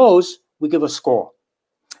 And for those, we give a score.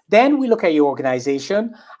 Then we look at your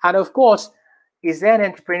organization. And of course, is there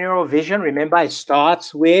an entrepreneurial vision? Remember, it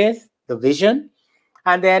starts with the vision.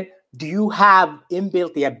 And then do you have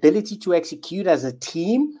inbuilt the ability to execute as a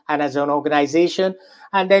team and as an organization?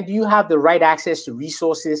 And then do you have the right access to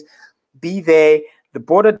resources, be they the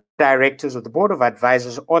board of directors or the board of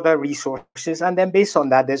advisors, other resources? And then based on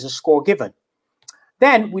that, there's a score given.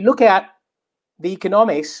 Then we look at the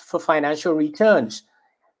economics for financial returns.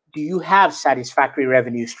 Do you have satisfactory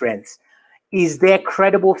revenue strengths? Is there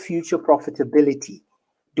credible future profitability?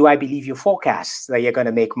 Do I believe your forecasts that you're going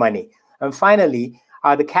to make money? And finally,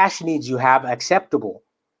 are the cash needs you have acceptable?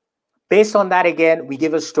 Based on that, again, we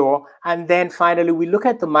give a score. And then finally, we look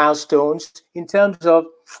at the milestones in terms of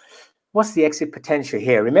what's the exit potential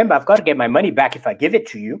here? Remember, I've got to get my money back if I give it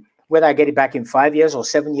to you. Whether I get it back in 5 years or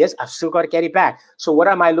 7 years, I've still got to get it back. So what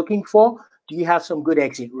am I looking for? Do you have some good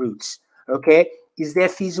exit routes? Okay. Is there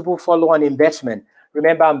feasible follow-on investment?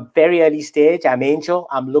 Remember, I'm very early stage. I'm angel.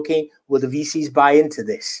 I'm looking, will the VCs buy into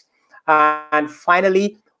this? And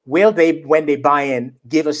finally, will they, when they buy in,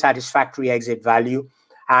 give a satisfactory exit value?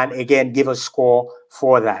 And again, give a score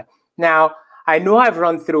for that. Now, I know I've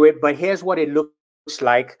run through it, but here's what it looks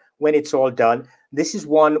like when it's all done. This is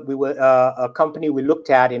one we were a company we looked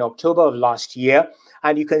at in October of last year,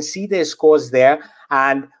 and you can see their scores there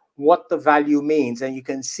and what the value means. And you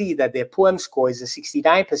can see that their POEM score is a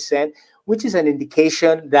 69%, which is an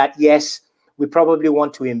indication that, yes, we probably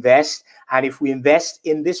want to invest. And if we invest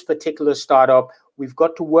in this particular startup, we've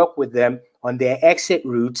got to work with them on their exit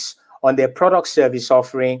routes, on their product service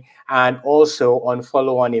offering, and also on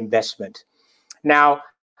follow-on investment. Now,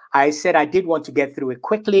 I said I did want to get through it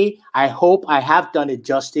quickly. I hope I have done it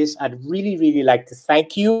justice. I'd really, really like to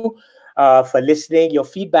thank you for listening. Your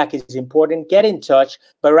feedback is important. Get in touch.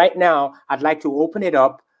 But right now, I'd like to open it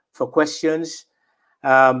up for questions,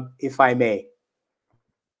 if I may.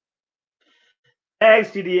 Thanks,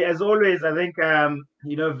 TD. As always, I think,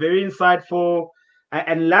 very insightful.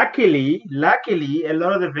 And luckily, a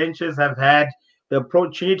lot of the ventures have had the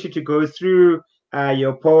opportunity to go through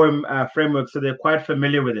your poem framework, so they're quite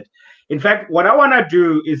familiar with it. In fact, what I want to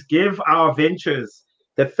do is give our ventures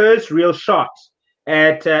the first real shot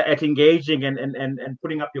at engaging and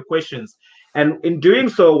putting up your questions. And in doing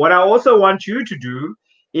so, what I also want you to do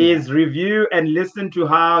is review and listen to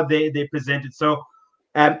how they present it. So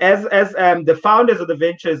as the founders of the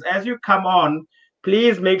ventures, as you come on,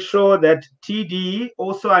 please make sure that TD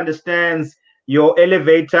also understands your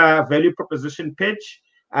elevator value proposition pitch.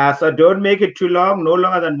 So don't make it too long, no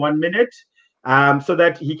longer than 1 minute, so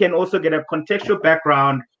that he can also get a contextual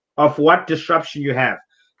background of what disruption you have.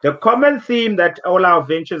 The common theme that all our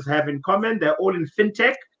ventures have in common, they're all in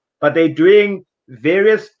fintech, but they're doing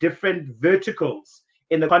various different verticals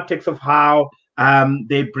in the context of how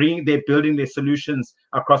they're building their solutions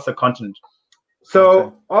across the continent.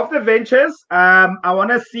 So of the ventures, I want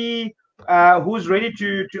to see who's ready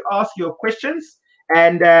to ask your questions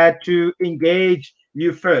and to engage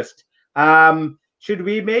you first. Should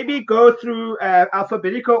we maybe go through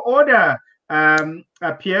alphabetical order,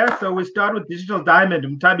 Pierre? So we start with Digital Diamond,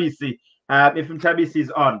 Mtabisi, if Mtabisi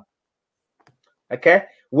is on. Okay.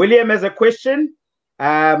 William has a question.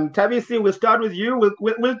 Mtabisi, we'll start with you.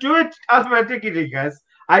 We'll do it alphabetically, guys.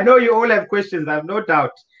 I know you all have questions, I have no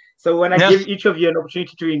doubt. So when I give each of you an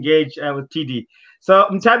opportunity to engage with TD. So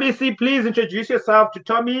Mtabisi, please introduce yourself to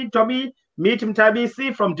Tomi. Tomi, meet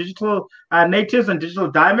Mtabisi from Digital Natives and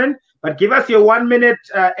Digital Diamond. But give us your 1 minute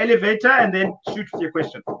elevator and then shoot with your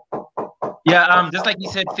question. Yeah, just like you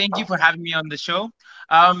said, thank you for having me on the show.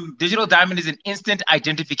 Digital Diamond is an instant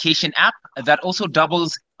identification app that also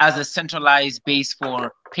doubles as a centralized base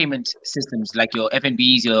for payment systems like your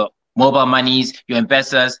FNBs, your mobile monies, your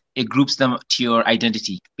M-Pesas. It groups them to your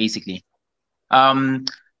identity, basically.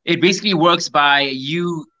 It basically works by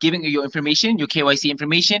you giving your information, your KYC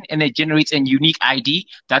information, and it generates a unique ID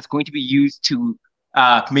that's going to be used to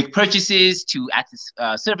make purchases, to access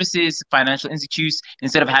services, financial institutes.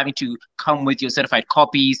 Instead of having to come with your certified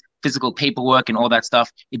copies, physical paperwork, and all that stuff,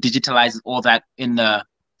 it digitalizes all that in the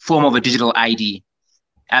form of a digital ID,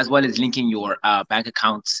 as well as linking your bank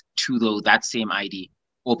accounts to that same ID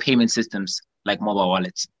or payment systems like mobile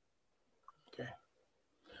wallets. Okay.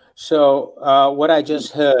 So what I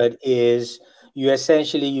just heard is you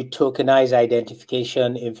tokenize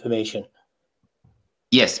identification information.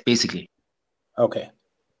 Yes, basically. Okay.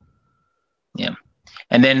 Yeah.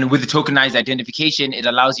 And then with the tokenized identification, it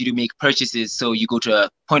allows you to make purchases. So you go to a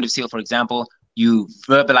point of sale, for example, you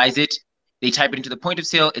verbalize it, they type it into the point of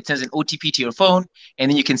sale, it sends an OTP to your phone, and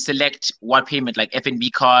then you can select what payment, like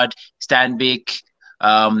FNB card, Stanbic,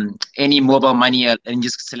 any mobile money, and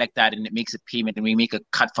just select that and it makes a payment, and we make a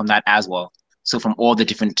cut from that as well. So from all the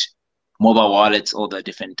different mobile wallets, all the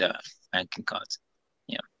different banking cards.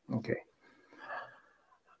 Yeah. Okay.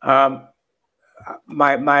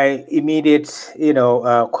 My immediate,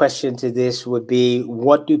 question to this would be,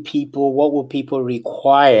 what will people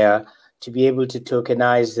require to be able to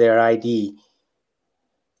tokenize their ID?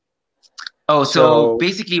 Oh, so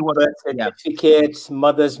basically what birth certificate,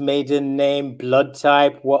 mother's maiden name, blood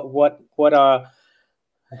type, what's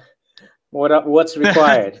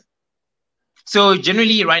required? So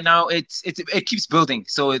generally right now it keeps building.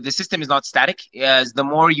 So the system is not static. As the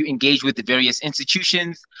more you engage with the various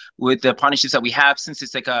institutions, with the partnerships that we have, since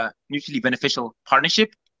it's like a mutually beneficial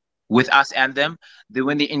partnership with us and them,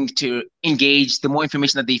 when they engage, the more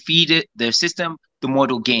information that they feed it, their system, the more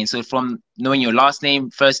it'll gain. So from knowing your last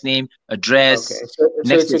name, first name, address, okay. So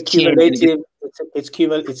it's a cumulative. It's a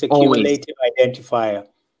cumulative identifier.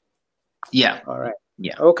 Yeah. All right.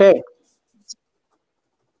 Yeah. Okay.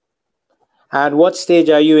 And what stage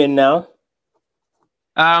are you in now?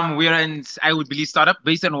 We're in, I would believe, startup.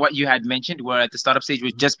 Based on what you had mentioned, we're at the startup stage.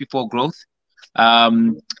 We're just before growth.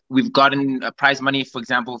 We've gotten prize money, for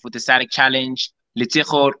example, for the SADC challenge.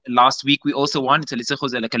 Litsejo, last week we also won. So Litsejo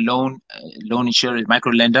is like a loan insurer,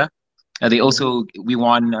 micro lender. We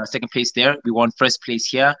won second place there. We won first place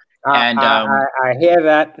here. And I hear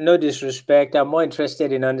that. No disrespect. I'm more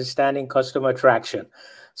interested in understanding customer traction.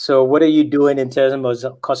 So what are you doing in terms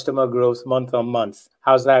of customer growth month on month?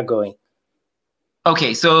 How's that going?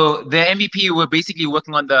 Okay, so the MVP, we're basically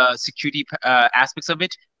working on the security aspects of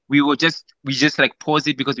it. We just like paused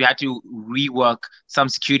it because we had to rework some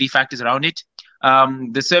security factors around it.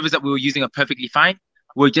 The servers that we were using are perfectly fine.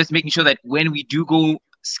 We're just making sure that when we do go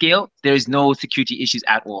scale, there is no security issues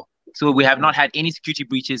at all. So we have not had any security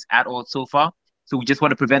breaches at all so far. So we just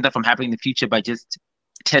want to prevent that from happening in the future by just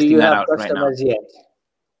testing that out right now. Yet?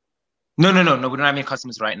 No. We don't have any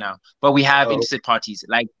customers right now, but we have interested parties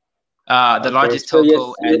like the largest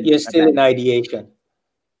telco. You're still in ideation.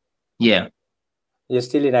 Yeah. You're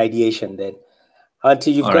still in ideation then.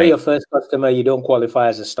 Until you've got your first customer, you don't qualify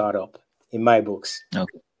as a startup in my books.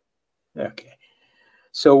 Okay.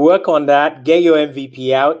 So work on that, get your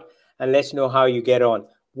MVP out, and let's know how you get on.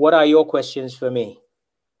 What are your questions for me?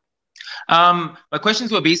 My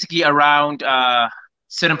questions were basically around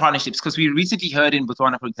certain partnerships, because we recently heard in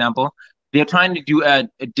Botswana, for example, they're trying to do a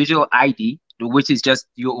digital ID, which is just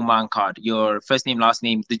your Uman card, your first name, last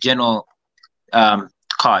name, the general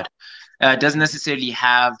card. Doesn't necessarily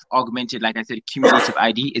have augmented, like I said, cumulative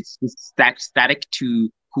ID. It's just static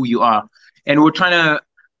to who you are. And we're trying to,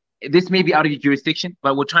 this may be out of your jurisdiction,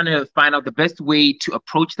 but we're trying to find out the best way to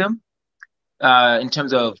approach them in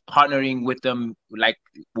terms of partnering with them, like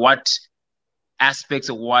what aspects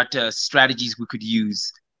or what strategies we could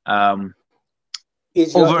use over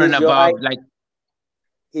and above. Like,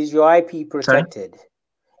 is your IP protected? Sorry?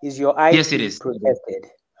 Is your IP yes, it is protected?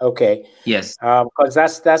 Okay. Yes. Because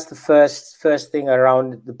that's the first thing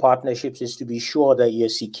around the partnerships, is to be sure that you're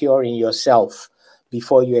securing yourself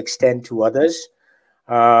before you extend to others.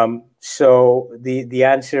 So the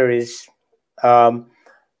answer is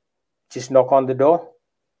just knock on the door.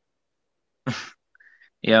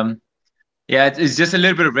 Yeah, it's just a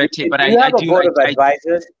little bit of red tape. But do you have a board of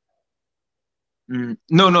advisors?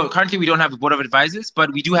 No. Currently, we don't have a board of advisors,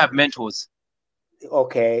 but we do have mentors.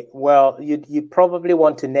 Okay, well, you probably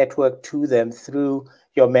want to network to them through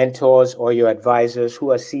your mentors or your advisors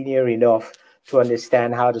who are senior enough to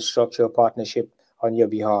understand how to structure a partnership on your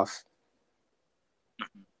behalf.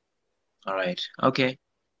 All right. Okay.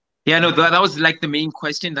 Yeah, no, that was like the main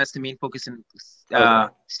question. That's the main focus and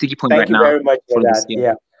sticky point right now. Thank you very much for that.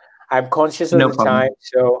 Yeah, I'm conscious of the time,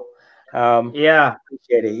 so yeah,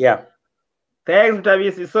 appreciate it. Yeah. Thanks,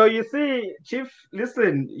 Davies. So you see, Chief,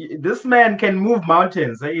 listen, this man can move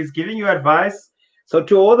mountains. He's giving you advice. So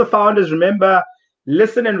to all the founders, remember,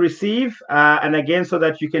 listen and receive. And again, so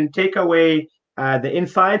that you can take away the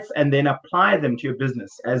insights and then apply them to your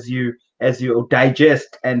business as you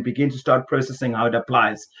digest and begin to start processing how it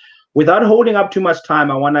applies. Without holding up too much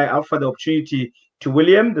time, I want to offer the opportunity to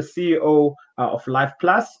William, the CEO of Life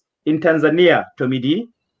Plus in Tanzania, Tomi D.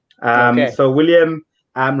 So William,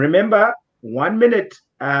 remember, 1 minute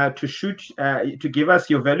to shoot, to give us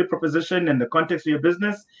your value proposition and the context of your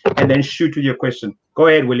business, and then shoot with your question. Go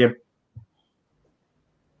ahead, William.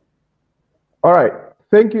 All right.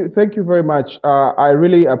 Thank you very much. I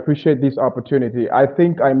really appreciate this opportunity. I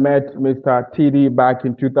think I met Mr. TD back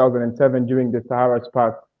in 2007 during the Sahara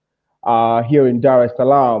Spark here in Dar es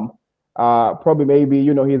Salaam. Probably maybe,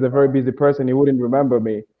 he's a very busy person. He wouldn't remember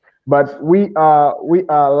me. But we are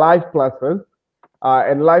Life Pluses.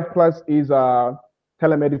 And Life Plus is a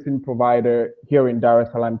telemedicine provider here in Dar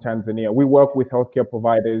es Salaam, Tanzania. We work with healthcare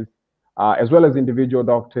providers as well as individual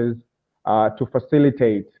doctors to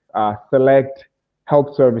facilitate select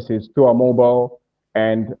health services through our mobile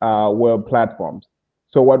and web platforms.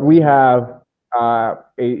 So what we have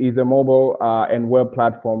is a mobile and web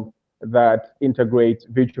platform that integrates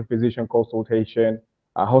virtual physician consultation,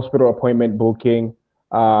 hospital appointment booking,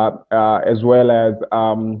 as well as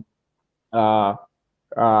a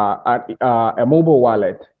mobile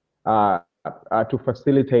wallet to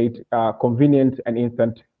facilitate convenient and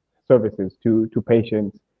instant services to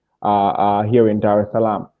patients here in Dar es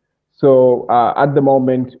Salaam. So at the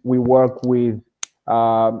moment, we work with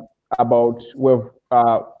we've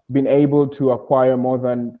been able to acquire more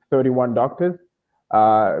than 31 doctors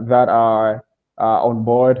that are on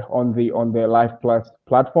board on the Life Plus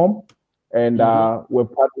platform. And we're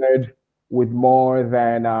partnered with more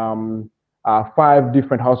than 5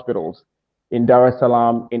 different hospitals in Dar es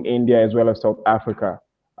Salaam, in India, as well as South Africa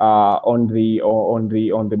on the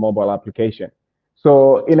mobile application.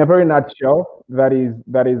 So in a very nutshell, that is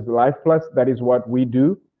Life Plus. That is what we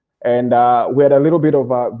do. And we had a little bit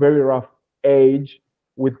of a very rough age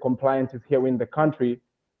with compliances here in the country,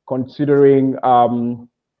 considering we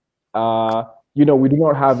do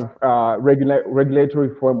not have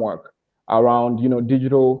regulatory framework around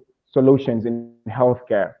digital solutions in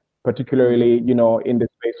healthcare, particularly in the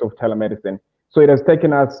space of telemedicine. So it has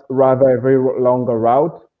taken us rather a very longer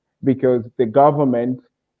route because the government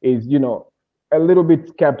is a little bit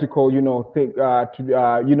skeptical,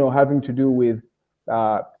 having to do with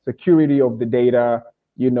security of the data,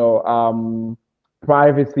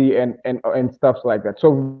 privacy and stuff like that. So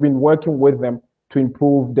we've been working with them to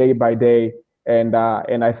improve day by day, and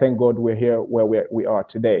I thank God we're here where we are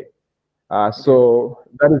today. So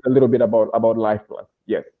that is a little bit about Life Plus.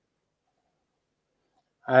 Yes.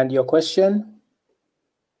 And your question?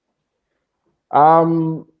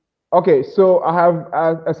 Okay, so I have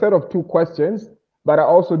a set of 2 questions, but I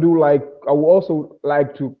would also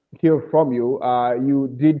like to hear from you. You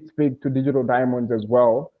did speak to Digital Diamonds as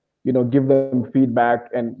well, give them feedback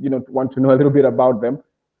and, want to know a little bit about them.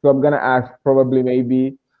 So I'm going to ask probably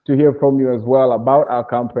maybe to hear from you as well about our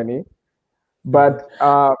company. But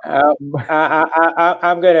I'm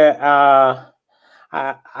going to,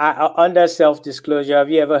 under self-disclosure, have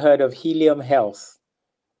you ever heard of Helium Health?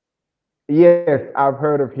 Yes, I've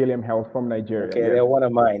heard of Helium Health from Nigeria. Okay, yes. They're one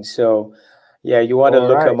of mine. So, yeah, you want to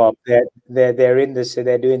look them up. They're in this.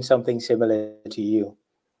 They're doing something similar to you.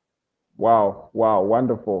 Wow!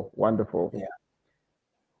 Wonderful. Yeah.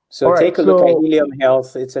 So take a look at Helium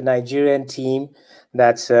Health. It's a Nigerian team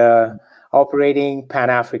that's operating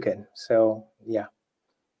Pan-African. So, yeah.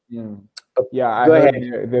 Yeah, go ahead.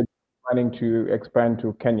 They're planning to expand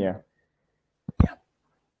to Kenya.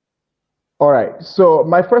 All right. So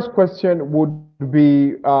my first question would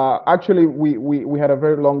be, actually, we had a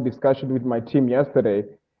very long discussion with my team yesterday,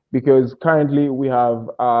 because currently we have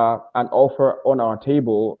an offer on our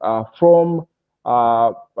table from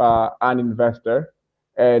an investor.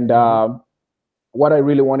 And what I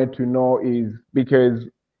really wanted to know is, because,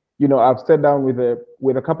 I've sat down with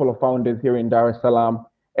a couple of founders here in Dar es Salaam,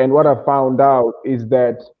 and what I found out is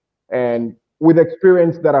that, and with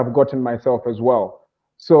experience that I've gotten myself as well.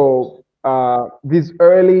 So these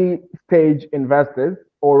early stage investors,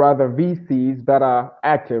 or rather VCs that are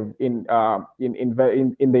active in the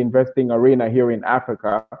investing arena here in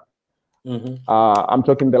Africa, I'm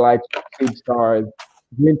talking the likes of Seed Stars,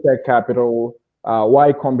 GreenTec Capital,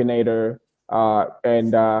 Y Combinator,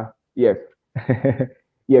 and yes,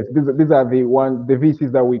 yes, these are the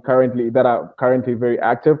VCs that are currently very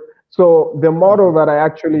active. So the model that I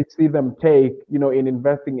actually see them take, in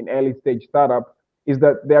investing in early stage startup, is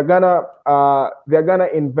that they're gonna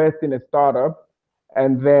invest in a startup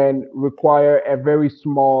and then require a very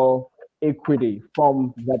small equity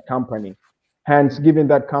from that company, hence giving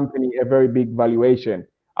that company a very big valuation.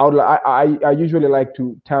 I usually like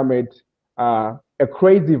to term it a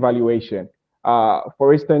crazy valuation.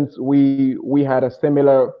 For instance, we had a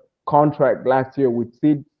similar contract last year with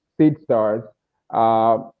Seed Stars.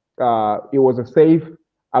 It was a safe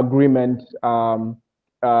agreement.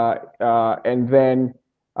 And then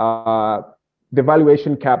the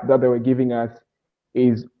valuation cap that they were giving us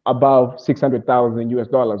is above $600,000 US.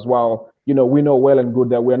 While we know well and good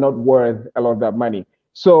that we're not worth a lot of that money.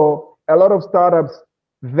 So a lot of startups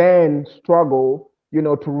then struggle,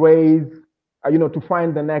 to raise, to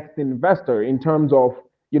find the next investor, in terms of,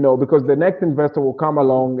 because the next investor will come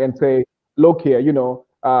along and say, look here, you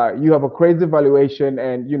have a crazy valuation,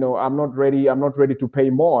 and I'm not ready to pay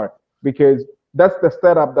more, because that's the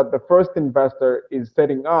setup that the first investor is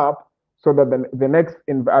setting up, so that the next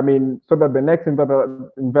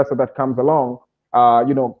investor that comes along,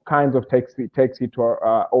 kinds of takes it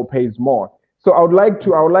or pays more. So I would like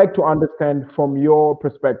to understand from your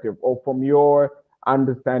perspective, or from your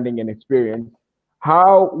understanding and experience,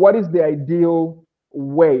 what is the ideal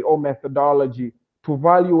way or methodology to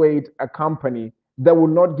evaluate a company that will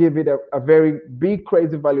not give it a very big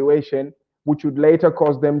crazy valuation, which would later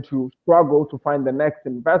cause them to struggle to find the next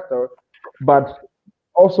investor, but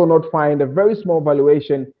also not find a very small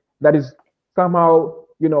valuation that is somehow,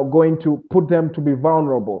 going to put them to be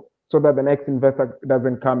vulnerable, so that the next investor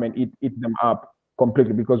doesn't come and eat them up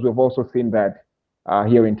completely, because we've also seen that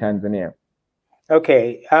here in Tanzania.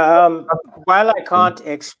 Okay. While I can't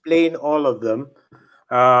explain all of them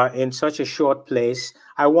in such a short place,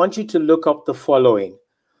 I want you to look up the following.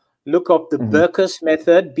 Look up the Berkus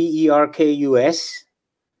method, BERKUS.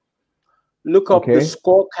 Look up the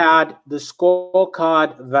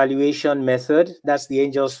scorecard valuation method. That's the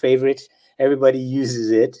angel's favorite. Everybody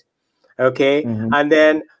uses it. Okay. And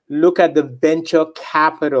then look at the venture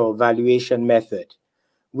capital valuation method,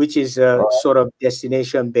 which is sort of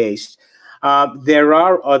destination based. There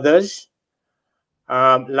are others,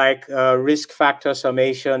 like risk factor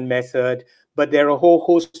summation method, but there are a whole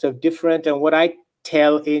host of different. And what I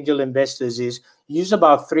tell angel investors is, use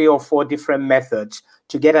about 3 or 4 different methods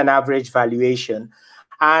to get an average valuation.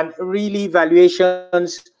 And really,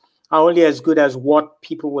 valuations are only as good as what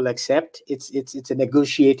people will accept. It's a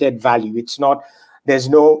negotiated value. It's not, there's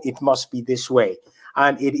no, it must be this way.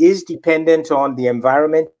 And it is dependent on the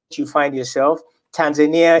environment you find yourself.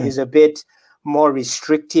 Tanzania is a bit more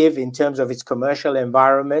restrictive in terms of its commercial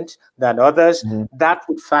environment than others. That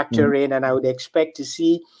would factor in, and I would expect to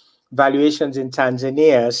see valuations in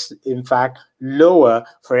Tanzania, in fact, lower,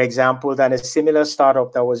 for example, than a similar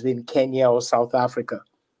startup that was in Kenya or South Africa.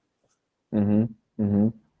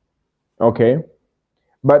 Okay,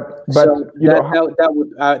 but so you know,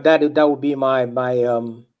 that would be my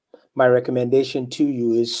recommendation to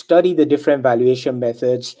you is study the different valuation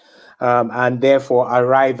methods, and therefore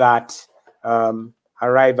arrive at the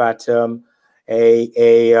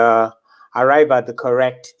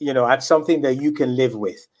correct, at something that you can live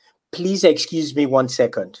with. Please excuse me 1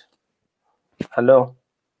 second. Hello.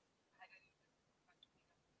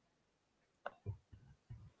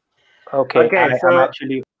 Okay, I'm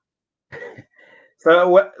actually.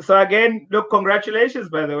 So again, look, congratulations,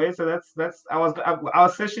 by the way. So that's our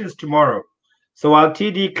session is tomorrow. So while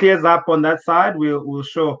TD clears up on that side, we'll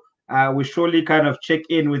surely kind of check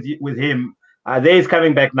in with him. There he's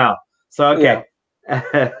coming back now. So okay,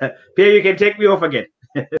 yeah. Pierre, you can take me off again.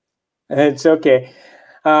 It's okay.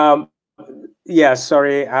 Yeah,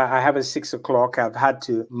 sorry, I have a 6 o'clock. I've had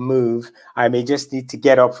to move. I may just need to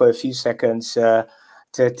get up for a few seconds to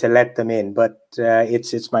let them in, but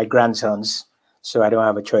it's my grandsons, so I don't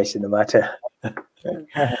have a choice in the matter.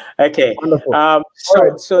 Okay.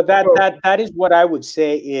 So that is what I would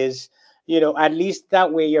say is, at least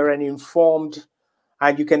that way you're an informed,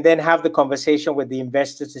 and you can then have the conversation with the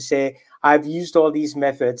investor to say, I've used all these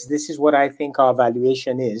methods. This is what I think our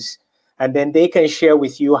valuation is. And then they can share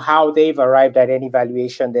with you how they've arrived at any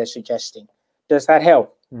valuation they're suggesting. Does that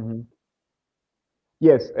help?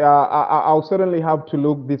 Yes, I'll certainly have to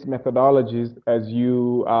look these methodologies as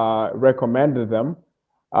you recommended them.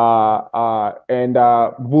 And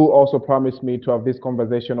Vu also promised me to have this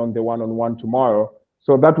conversation on the one-on-one tomorrow.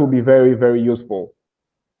 So that will be very, very useful.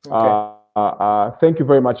 Okay. Thank you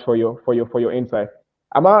very much for your insight.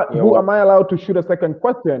 Am I allowed to shoot a second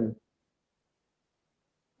question?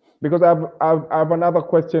 Because I have another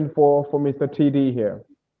question for Mr. TD here.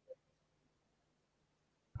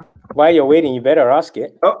 While you're waiting, you better ask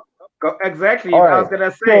it. Oh, exactly. Right. I was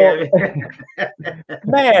gonna say.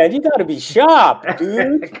 Man, you gotta be sharp,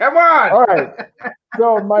 dude. Come on. All right.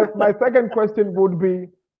 So my second question would be,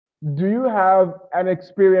 do you have an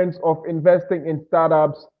experience of investing in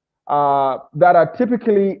startups that are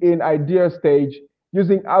typically in idea stage,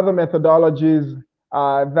 using other methodologies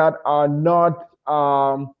that are not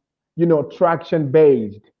traction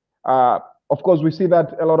based? Of course, we see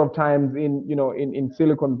that a lot of times in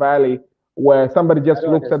Silicon Valley, where somebody just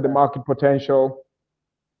looks at the market potential.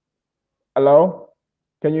 Hello?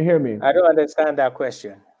 Can you hear me? I don't understand that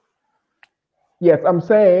question. Yes, I'm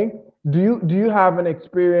saying, do you have an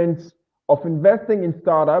experience of investing in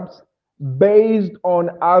startups based on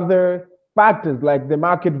other factors like the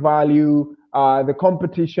market value, the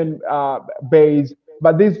competition base,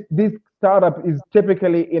 but this startup is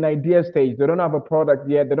typically in idea stage. They don't have a product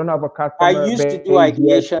yet. They don't have a customer. I used to do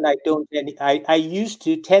ideation. I used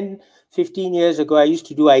to 10, 15 years ago, I used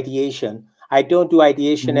to do ideation. I don't do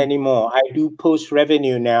ideation anymore. I do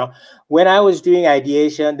post-revenue now. When I was doing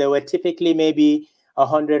ideation, there were typically maybe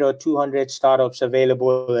 100 or 200 startups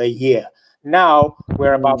available a year. Now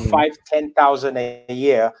we're about 10,000 a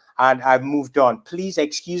year, and I've moved on. Please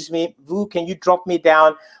excuse me. Vu, can you drop me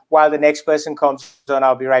down while the next person comes on?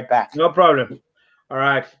 I'll be right back. No problem. All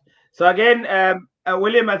right. So again,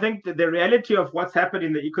 William, I think the reality of what's happened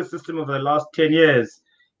in the ecosystem over the last 10 years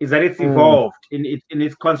is that it's evolved in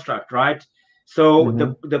its construct, right? So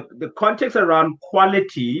the context around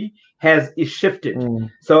quality is shifted.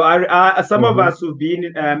 So some of us who've been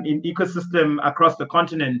in ecosystem across the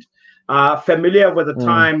continent are familiar with the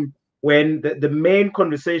time when the main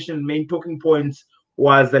conversation, main talking points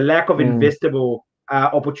was the lack of investable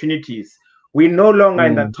opportunities. We're no longer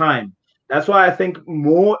in that time. That's why I think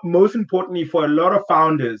most importantly for a lot of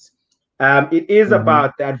founders, it is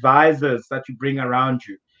about the advisors that you bring around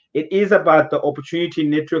you. It is about the opportunity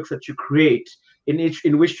networks that you create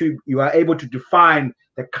in which you are able to define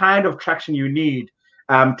the kind of traction you need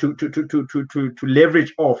to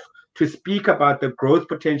leverage off, to speak about the growth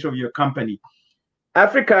potential of your company.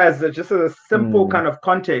 Africa, as just a simple kind of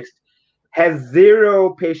context, has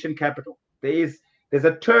zero patient capital. There's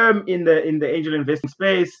a term in the angel investing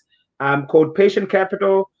space called patient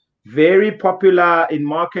capital, very popular in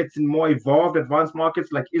markets, in more evolved, advanced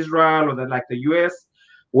markets like Israel or like the US,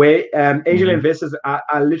 where angel investors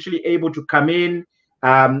are literally able to come in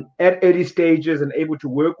at early stages and able to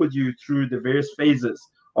work with you through the various phases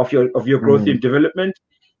of your growth and development.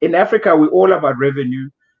 In Africa, we're all about revenue.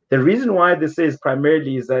 The reason why this is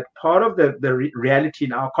primarily is that part of the reality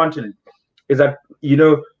in our continent is that,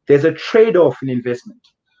 there's a trade-off in investment.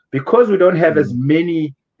 Because we don't have as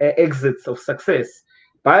many exits of success,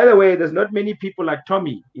 By the way, there's not many people like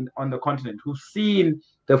Tomi on the continent who've seen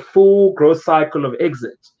the full growth cycle of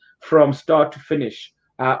exit from start to finish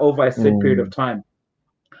over a set period of time.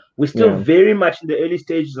 We're still very much in the early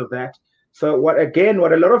stages of that. So what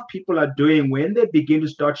a lot of people are doing when they begin to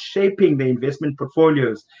start shaping their investment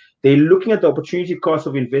portfolios, they're looking at the opportunity cost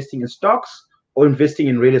of investing in stocks or investing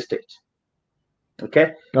in real estate.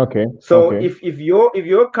 Okay. So if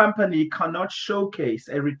your company cannot showcase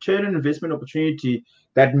a return on investment opportunity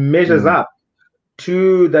that measures up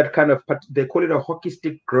to that kind of, they call it a hockey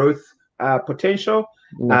stick growth potential,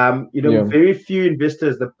 very few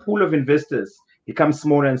investors, the pool of investors becomes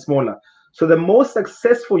smaller and smaller. So the more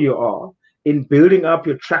successful you are in building up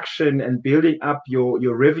your traction and building up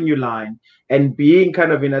your revenue line and being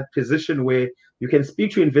kind of in a position where you can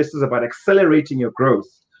speak to investors about accelerating your growth,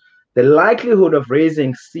 the likelihood of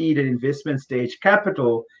raising seed and investment stage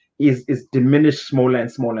capital is diminished smaller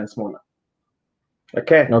and smaller and smaller.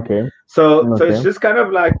 Okay. So it's just kind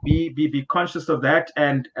of like be conscious of that,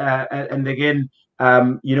 and again,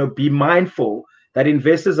 be mindful that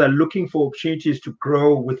investors are looking for opportunities to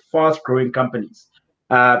grow with fast growing companies,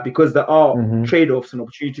 because there are trade-offs and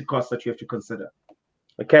opportunity costs that you have to consider.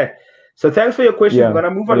 Okay. So thanks for your question. I'm going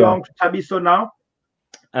to move along to Tabiso now.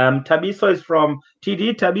 Tabiso is from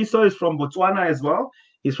TD. Tabiso is from Botswana as well.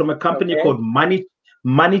 He's from a company called Money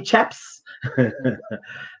Chaps.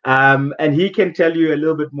 And he can tell you a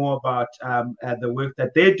little bit more about the work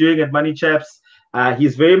that they're doing at Money Chaps.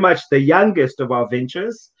 He's very much the youngest of our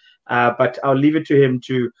ventures, but I'll leave it to him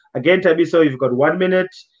to, again, Tabiso, you've got 1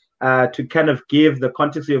 minute to kind of give the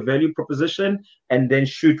context of your value proposition and then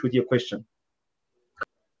shoot with your question.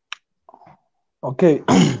 Okay,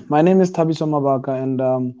 my name is Tabiso Mabaka, and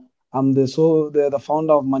I'm the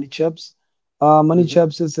founder of Money Chaps. Money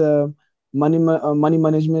Chaps is a money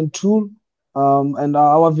management tool, and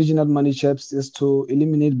our vision at Money Chaps is to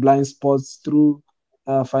eliminate blind spots through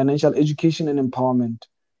financial education and empowerment.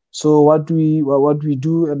 So what we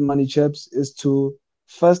do at Money Chaps is to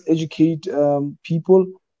first educate people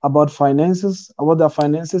about their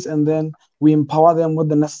finances, and then we empower them with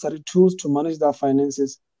the necessary tools to manage their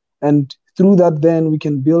finances. And through that, then we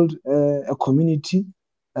can build a community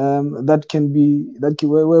where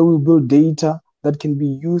we build data that can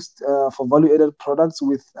be used for value-added products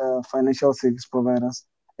with financial service providers.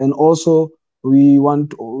 And also, we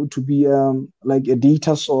want to be like a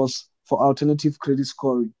data source for alternative credit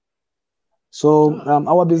scoring. So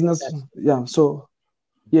our business, So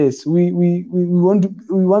yes, we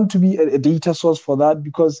want to be a data source for that,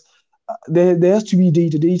 because there has to be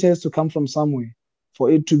data. Data has to come from somewhere. For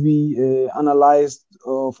it to be analyzed,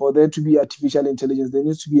 or for there to be artificial intelligence, there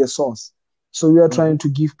needs to be a source. So we are trying to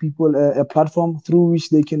give people a platform through which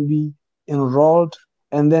they can be enrolled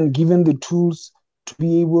and then given the tools to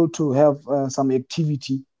be able to have some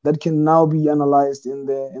activity that can now be analyzed in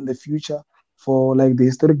the future, for like the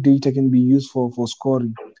historic data can be used for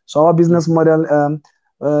scoring. So our business model,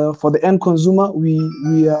 for the end consumer, we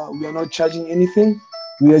are not charging anything.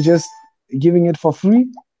 We are just giving it for free.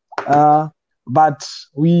 But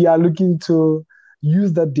we are looking to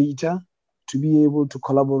use that data to be able to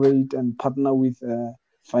collaborate and partner with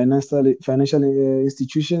financial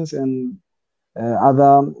institutions and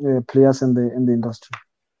other players in the industry.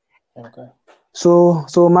 Okay. So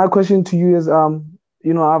my question to you is,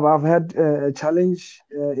 I've had a challenge.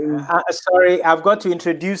 Sorry, I've got to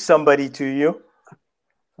introduce somebody to you.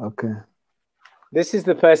 Okay. This is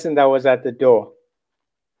the person that was at the door.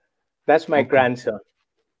 That's my grandson.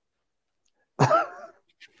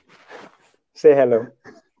 Say hello.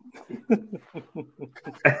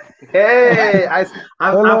 Hey,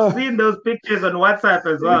 I've seen those pictures on WhatsApp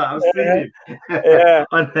as well. I've seen it. Yeah.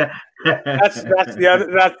 That's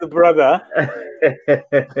the brother.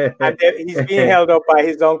 And he's being held up by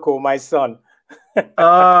his uncle, my son.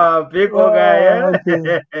 Oh, big old guy, yeah?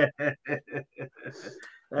 Okay.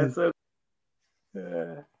 That's so.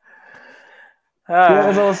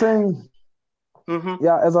 As I was saying.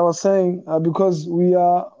 As I was saying, because we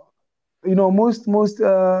are, most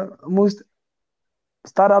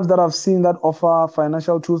startups that I've seen that offer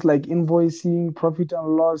financial tools like invoicing, profit and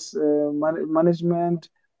loss management,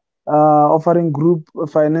 offering group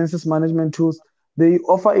finances management tools, they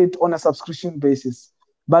offer it on a subscription basis.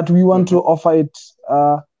 But we want to offer it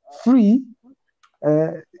free,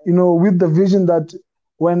 with the vision that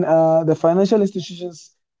when the financial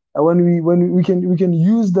institutions, when we can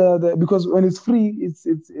use the because when it's free,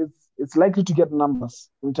 it's likely to get numbers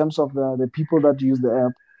in terms of the people that use the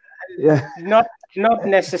app. Yeah. Not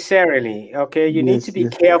necessarily. Okay, you need to be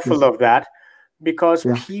careful of that, because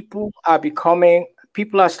people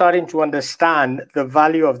are starting to understand the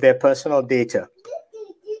value of their personal data.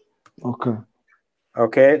 Okay.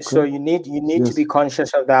 Okay. So you need to be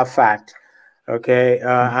conscious of that fact. Okay.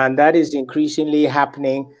 And that is increasingly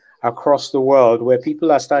happening across the world, where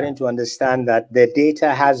people are starting to understand that their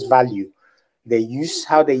data has value.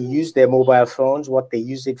 How they use their mobile phones, what they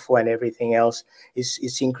use it for, and everything else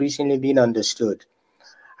is increasingly being understood.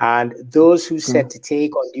 And those who set to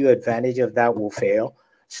take undue advantage of that will fail.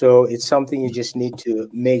 So it's something you just need to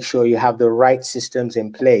make sure you have the right systems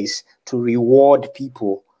in place to reward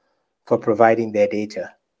people for providing their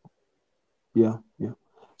data. Yeah.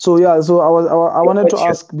 So I wanted to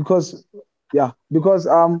ask because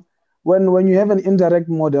when you have an indirect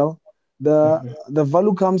model, the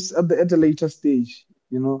value comes at a later stage.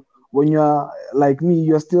 When you are like me,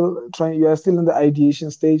 you are still in the ideation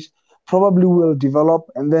stage. Probably will develop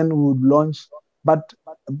and then we would launch. But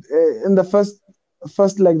in the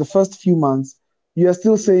first few months, you are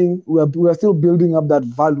still saying we are still building up that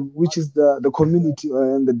value, which is the community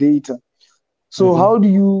and the data. So how do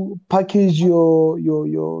you package your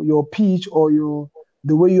pitch or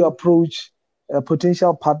the way you approach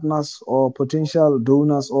potential partners or potential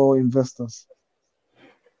donors or investors?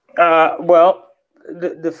 Well,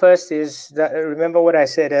 the first is that, remember what I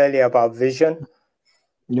said earlier about vision?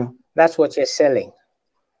 Yeah. That's what you're selling.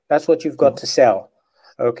 That's what you've got to sell,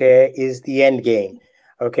 okay, is the end game,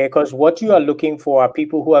 okay? Because what you are looking for are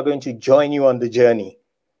people who are going to join you on the journey,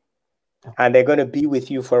 and they're going to be with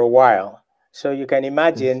you for a while. So you can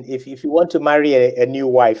imagine if you want to marry a new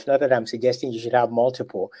wife, not that I'm suggesting you should have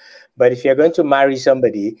multiple, but if you're going to marry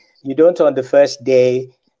somebody, you don't on the first day,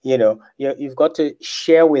 you've got to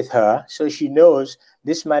share with her so she knows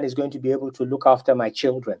this man is going to be able to look after my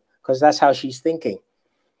children, because that's how she's thinking.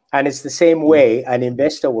 And it's the same way an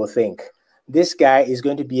investor will think. This guy is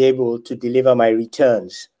going to be able to deliver my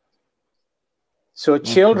returns. So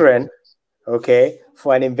children, okay,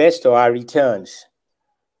 for an investor are returns.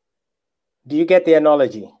 Do you get the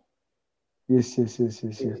analogy? Yes.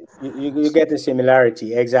 You get the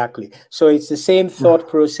similarity, exactly. So it's the same thought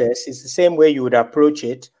process. It's the same way you would approach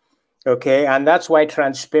it, okay? And that's why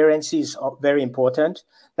transparency is very important.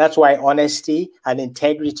 That's why honesty and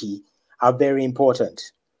integrity are very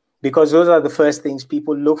important, because those are the first things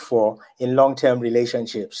people look for in long-term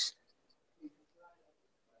relationships.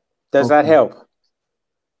 Does that help?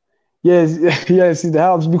 Yes, it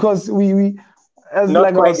helps, because we as not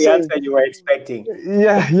like quite the saying, answer you were expecting.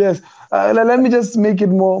 Yes. Let me just make it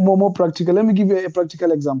more practical. Let me give you a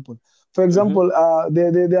practical example. For example,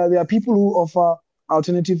 there are people who offer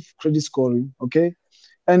alternative credit scoring, okay?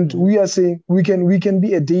 And we are saying we can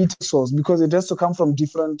be a data source, because it has to come from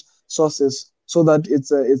different sources so that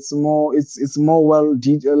it's more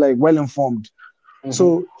well informed.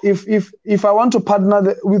 So if I want to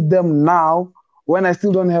partner with them now, when I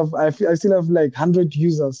still don't have, I still have like 100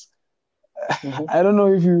 users. I don't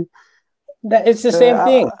know if you. It's the same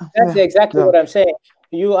thing. That's exactly what I'm saying.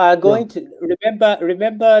 You are going to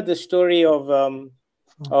remember the story of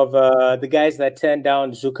the guys that turned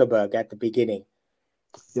down Zuckerberg at the beginning.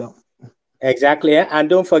 Yeah. Exactly. And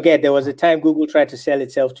don't forget, there was a time Google tried to sell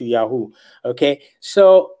itself to Yahoo. Okay.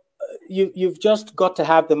 So you've just got to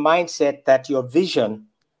have the mindset that your vision,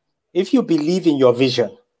 if you believe in your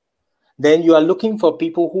vision, then you are looking for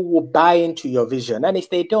people who will buy into your vision. And if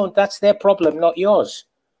they don't, that's their problem, not yours.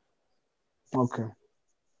 Okay.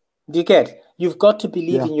 Do you get? You've got to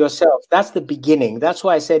believe in yourself. That's the beginning. That's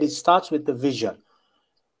why I said it starts with the vision.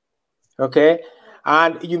 Okay.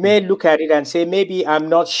 And you may look at it and say, maybe I'm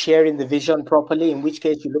not sharing the vision properly, in which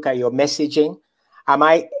case you look at your messaging. Am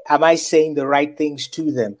I saying the right things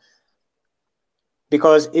to them?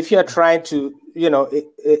 Because if you're trying to,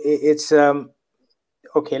 it's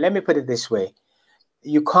okay, let me put it this way.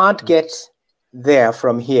 You can't get there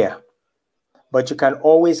from here, but you can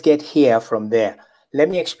always get here from there. Let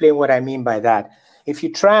me explain what I mean by that. If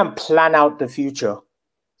you try and plan out the future,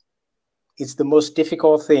 it's the most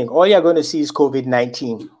difficult thing. All you're going to see is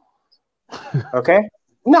COVID-19. Okay?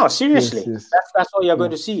 No, seriously. Yes. That's all you're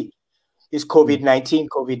going to see is COVID-19,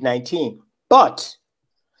 COVID-19. But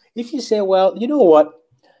if you say, well, you know what?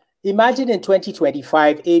 Imagine in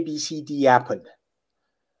 2025, ABCD happened.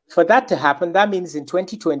 For that to happen, that means in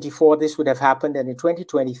 2024, this would have happened. And in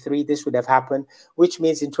 2023, this would have happened, which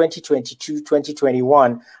means in 2022,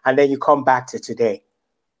 2021, and then you come back to today.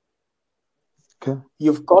 Okay.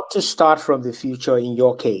 You've got to start from the future in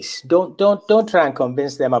your case. Don't try and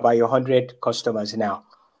convince them about your 100 customers now.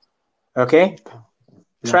 Okay?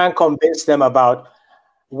 Try and convince them about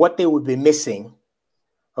what they would be missing.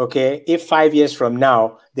 Okay, if 5 years from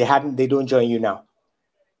now they don't join you now.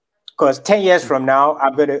 Because 10 years from now,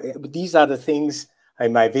 these are the things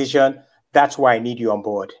in my vision. That's why I need you on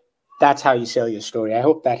board. that's how you sell your story. I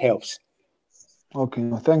hope that helps.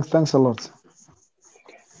 Okay, thanks a lot.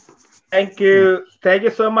 Thank you. Thank you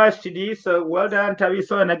so much, TD. So well done,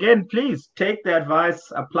 Taviso. And again, please take the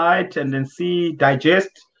advice, apply it, and then digest,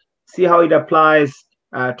 see how it applies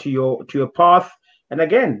to your path. And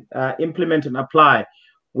again, implement and apply.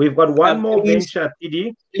 We've got one more venture,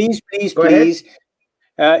 TD. Please.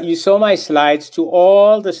 You saw my slides. To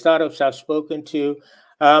all the startups I've spoken to,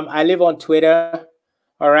 I live on Twitter.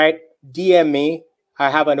 All right, DM me. I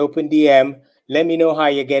have an open DM. Let me know how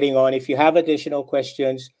you're getting on. If you have additional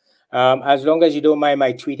questions, as long as you don't mind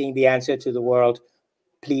my tweeting the answer to the world,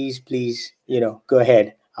 please, go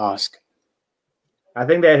ahead, ask. I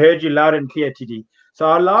think they heard you loud and clear, TD. So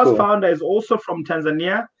our last founder is also from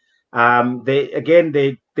Tanzania. They're in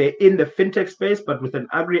the fintech space, but with an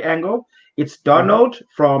agri angle. It's Donald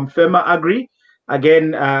from Firma Agri.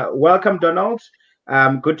 Again, welcome, Donald.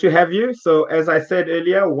 Good to have you. So as I said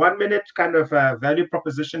earlier, 1 minute kind of value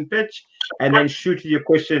proposition pitch, and then shoot your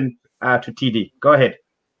question to TD. Go ahead.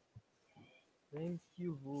 Thank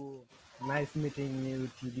you, Vu. Nice meeting you,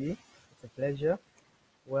 TD. It's a pleasure.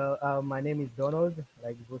 Well, my name is Donald.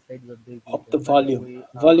 Like Vu said, you're based in the volume.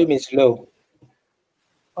 Volume is low.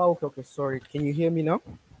 Oh, okay. Sorry. Can you hear me now?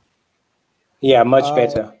 Yeah, much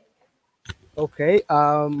better. Okay.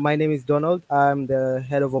 My name is Donald. I'm the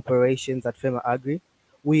head of operations at Firma Agri.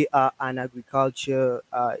 We are an agriculture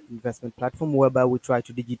investment platform whereby we try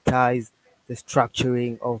to digitize the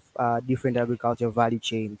structuring of different agriculture value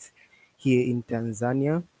chains here in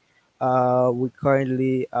Tanzania. We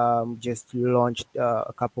currently just launched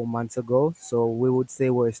a couple months ago, so we would say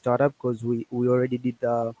we're a startup because we already did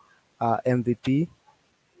the MVP.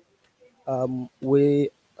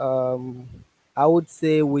 I would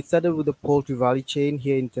say we started with the poultry value chain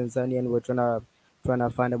here in Tanzania, and we're trying to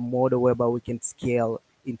find a model whereby we can scale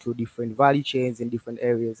into different value chains in different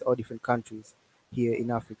areas or different countries here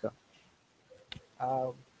in Africa.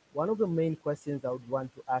 One of the main questions I would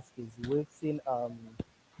want to ask is, we've seen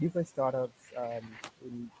different startups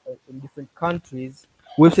in different countries.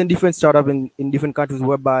 We've seen different startups in different countries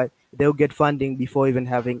whereby they'll get funding before even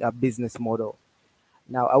having a business model.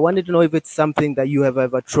 Now, I wanted to know if it's something that you have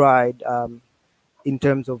ever tried in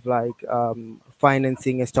terms of like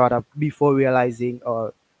financing a startup before realizing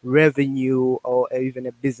revenue or even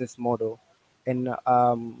a business model. And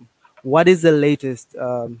what is the latest,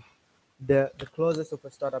 the closest of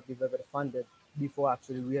a startup you've ever funded before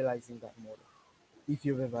actually realizing that model, if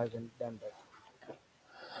you've ever done that?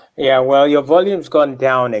 Yeah, well, your volume's gone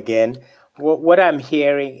down again. What I'm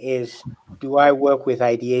hearing is, do I work with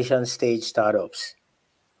ideation stage startups?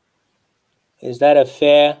 Is that a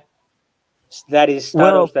fair? That is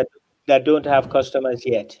startups that don't have customers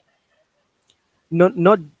yet.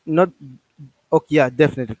 Not. Okay, yeah,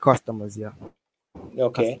 definitely customers. Yeah.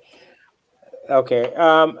 Okay. Okay.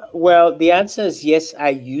 Well, the answer is yes. I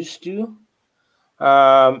used to.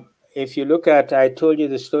 If you look at, I told you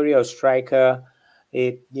the story of Striker.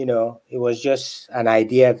 It was just an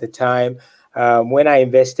idea at the time. When I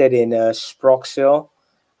invested in Sproxil,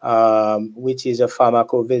 which is a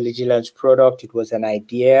pharmacovigilance product, it was an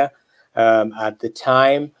idea at the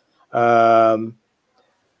time.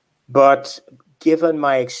 But given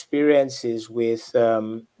my experiences with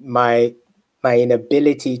my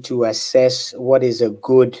inability to assess what is a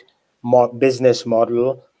good business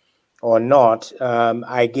model or not,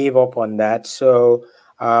 I gave up on that. So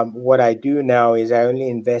what I do now is I only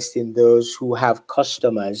invest in those who have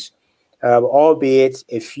customers, albeit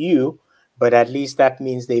a few, but at least that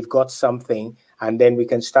means they've got something, and then we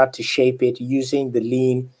can start to shape it using the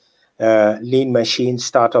lean machine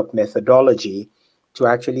startup methodology to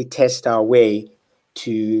actually test our way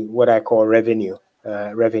to what I call revenue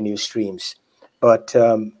streams. But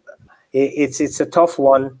it's a tough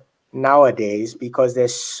one nowadays because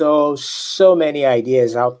there's so many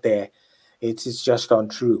ideas out there. It's just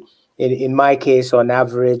untrue. In my case, on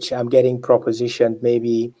average, I'm getting propositioned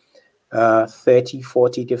maybe 30,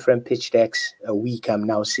 40 different pitch decks a week I'm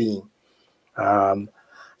now seeing.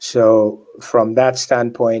 So from that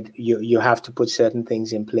standpoint, you have to put certain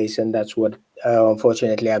things in place, and that's what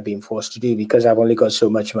unfortunately I've been forced to do because I've only got so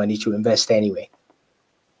much money to invest anyway.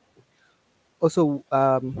 Also,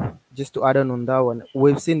 just to add on that one,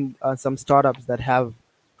 we've seen some startups that have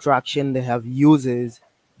traction, they have users,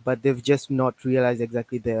 but they've just not realized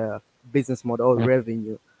exactly their business model or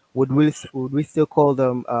revenue. Would we still call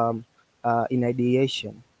them in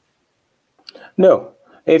ideation? No.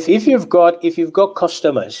 If you've got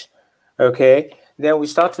customers, okay, Then we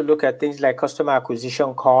start to look at things like customer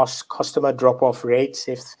acquisition costs, customer drop-off rates,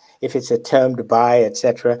 if it's a termed buy,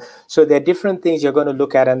 etc. So there are different things you're going to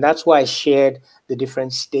look at, and that's why I shared the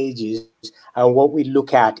different stages and what we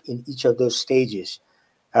look at in each of those stages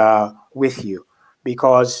with you.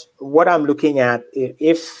 Because what I'm looking at,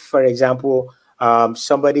 if, for example,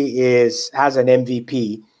 somebody has an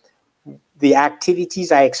MVP, the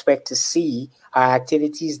activities I expect to see are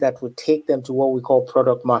activities that would take them to what we call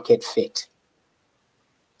product market fit.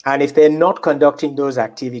 And if they're not conducting those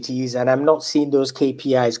activities and I'm not seeing those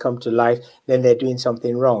KPIs come to life, then they're doing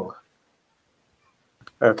something wrong.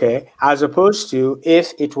 Okay, as opposed to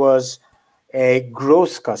if it was a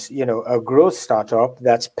growth, a growth startup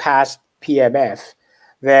that's past PMF,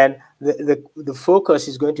 then the focus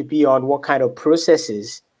is going to be on what kind of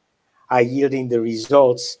processes are yielding the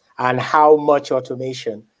results and how much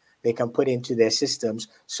automation they can put into their systems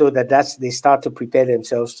so that they start to prepare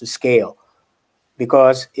themselves to scale.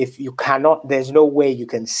 Because if you cannot, there's no way you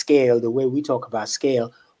can scale the way we talk about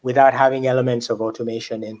scale without having elements of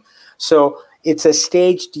automation in. So it's a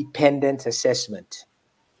stage-dependent assessment.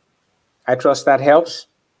 I trust that helps.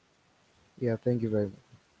 Yeah, thank you very much.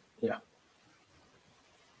 Yeah.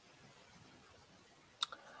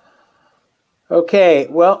 Okay,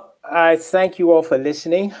 well, I thank you all for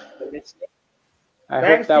listening. I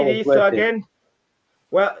hope that was worth it. So again,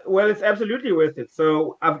 well, it's absolutely worth it.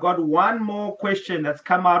 So I've got one more question that's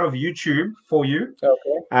come out of YouTube for you.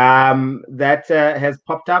 Okay. That has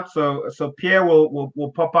popped up. So Pierre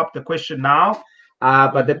will pop up the question now.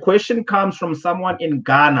 But the question comes from someone in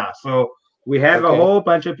Ghana. So we have a whole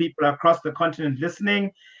bunch of people across the continent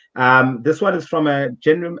listening. This one is from a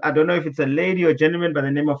gentleman. I don't know if it's a lady or gentleman by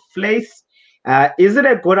the name of Flace. Is it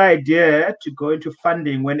a good idea to go into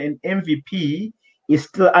funding when an MVP is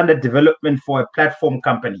still under development for a platform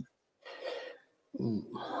company?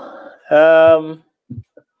 That's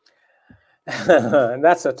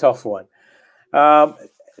a tough one.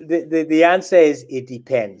 The answer is it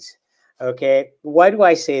depends. Okay, why do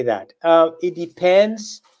I say that? It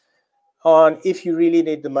depends on if you really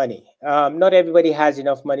need the money. Not everybody has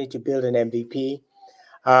enough money to build an MVP.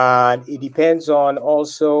 And it depends on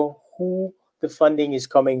also who the funding is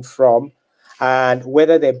coming from and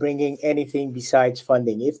whether they're bringing anything besides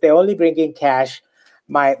funding. If they're only bringing cash,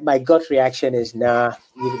 my gut reaction is nah.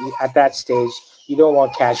 At that stage, you don't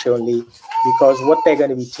want cash only, because what they're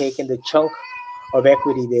going to be taking, the chunk of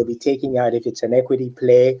equity they'll be taking out if it's an equity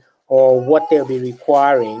play, or what they'll be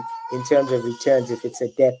requiring in terms of returns if it's a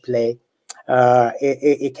debt play,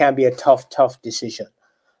 it can be a tough decision.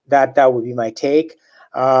 That would be my take.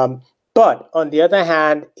 But on the other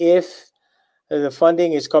hand, if the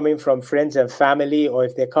funding is coming from friends and family, or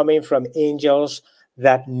if they're coming from angels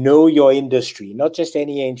that know your industry, not just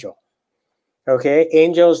any angel, okay?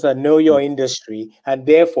 Angels that know your industry and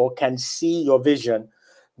therefore can see your vision,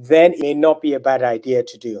 then it may not be a bad idea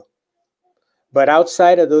to do. But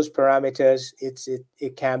outside of those parameters,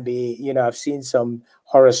 it can be, I've seen some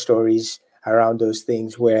horror stories around those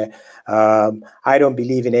things where I don't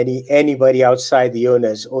believe in anybody outside the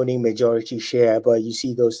owners owning majority share, but you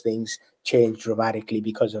see those things change dramatically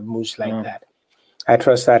because of moves like that. I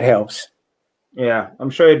trust that helps. Yeah,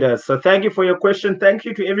 I'm sure it does. So thank you for your question. Thank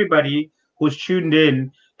you to everybody who's tuned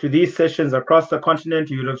in to these sessions across the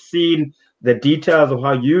continent. You'll have seen the details of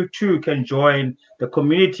how you too can join the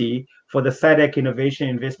community for the SADC Innovation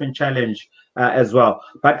Investment Challenge as well.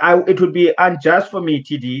 But it would be unjust for me,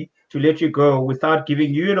 TD, to let you go without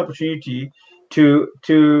giving you an opportunity to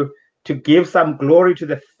give some glory to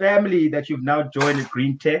the family that you've now joined at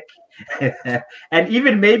GreenTec, and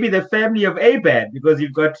even maybe the family of ABAN, because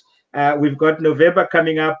we've got November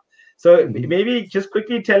coming up. So maybe just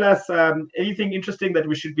quickly tell us anything interesting that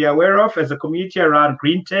we should be aware of as a community around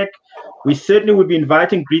GreenTec. We certainly would be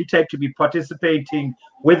inviting GreenTec to be participating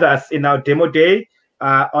with us in our demo day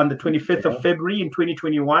on the 25th of February in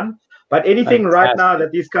 2021. But anything right now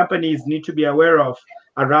that these companies need to be aware of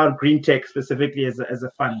around GreenTec specifically as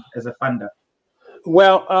a funder?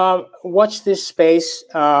 Well, watch this space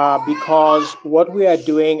because what we are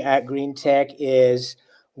doing at GreenTec is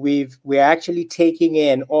we're actually taking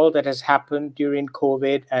in all that has happened during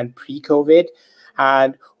COVID and pre-COVID,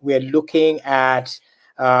 and we're looking at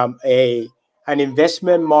an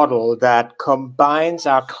investment model that combines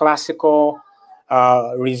our classical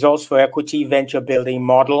results for equity venture building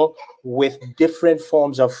model with different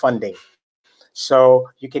forms of funding. So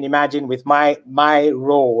you can imagine with my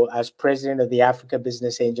role as president of the Africa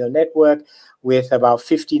Business Angel Network, with about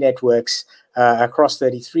 50 networks across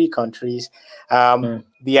 33 countries,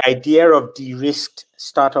 the idea of de-risked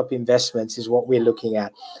startup investments is what we're looking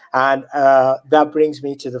at. And that brings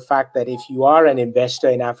me to the fact that if you are an investor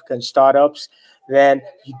in African startups, then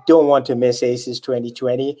you don't want to miss ACES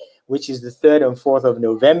 2020, which is the 3rd and 4th of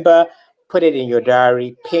November. Put it in your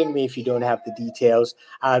diary, ping me if you don't have the details.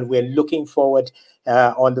 And we're looking forward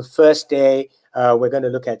on the first day, we're going to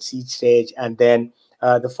look at seed stage, and then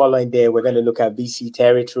the following day, we're going to look at VC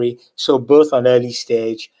territory. So both on early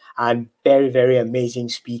stage and very, very amazing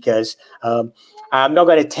speakers. I'm not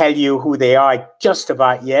going to tell you who they are just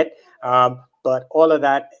about yet, but all of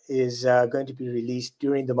that is going to be released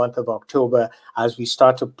during the month of October as we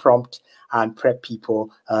start to prompt and prep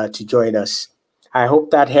people to join us. I hope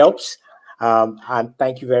that helps. And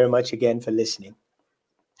thank you very much again for listening.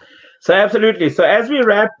 So absolutely. So as we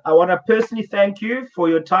wrap, I want to personally thank you for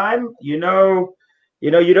your time. You know,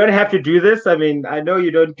 you don't have to do this. I mean, I know you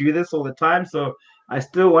don't do this all the time. So I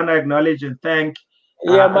still want to acknowledge and thank.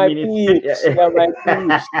 My peeps.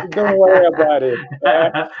 Don't worry about it.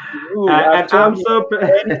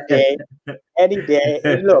 Any day.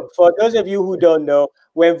 And look, for those of you who don't know,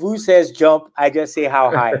 when Vu says jump, I just say how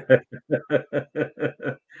high.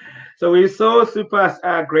 So we're so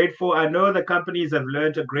super grateful. I know the companies have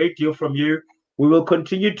learned a great deal from you. We will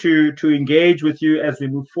continue to engage with you as we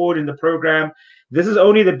move forward in the program. This is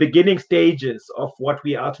only the beginning stages of what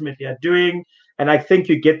we ultimately are doing. And I think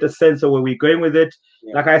you get the sense of where we're going with it.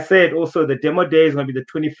 Yeah. Like I said, also the demo day is going to be the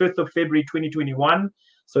 25th of February, 2021.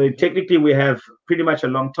 So technically we have pretty much a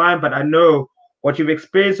long time, but I know what you've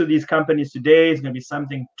experienced with these companies today is going to be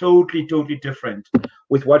something totally, totally different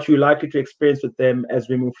with what you're likely to experience with them as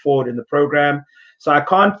we move forward in the program. So I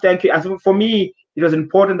can't thank you. For me, it was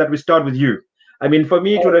important that we start with you. I mean, for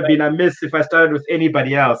me, it would have been amiss if I started with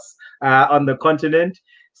anybody else on the continent.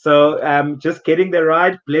 So just getting the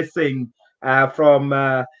right blessing from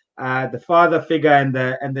the father figure and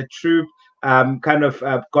the true kind of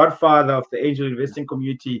godfather of the angel investing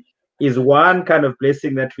community is one kind of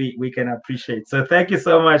blessing that we can appreciate. So thank you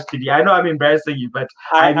so much, TD. I know I'm embarrassing you, but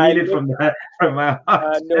I mean it from my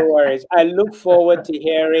heart. No worries. I look forward to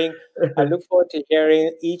hearing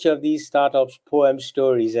each of these startups' poem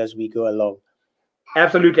stories as we go along.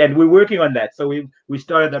 Absolutely, and we're working on that. So we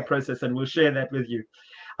started that process, and we'll share that with you.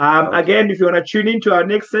 Again, if you want to tune into our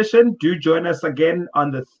next session, do join us again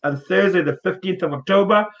on Thursday, the 15th of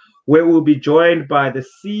October, where we'll be joined by the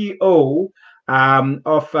CEO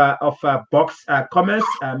of Box Commerce,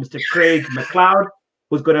 Mr. Craig McLeod,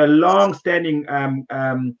 who's got a long-standing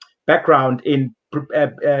background in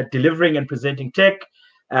delivering and presenting tech.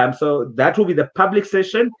 So that will be the public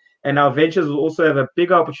session, and our ventures will also have a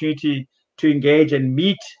big opportunity to engage and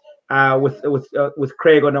meet with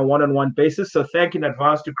Craig on a one-on-one basis. So thank you in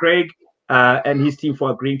advance to Craig and his team for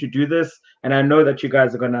agreeing to do this. And I know that you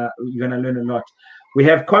guys you're gonna learn a lot. We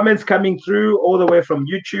have comments coming through all the way from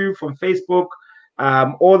YouTube, from Facebook,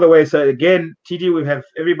 all the way. So again, TD, we have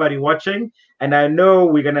everybody watching, and I know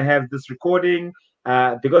we're gonna have this recording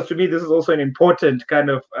because to me this is also an important kind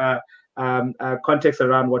of context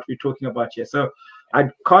around what we're talking about here. So I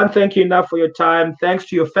can't thank you enough for your time. Thanks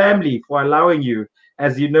to your family for allowing you,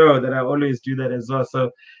 as you know that I always do that as well. So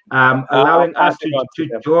allowing us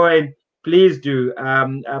to join, please do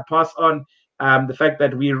pass on the fact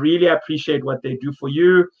that we really appreciate what they do for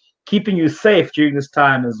you, keeping you safe during this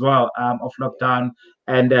time as well of lockdown.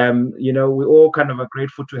 And we all kind of are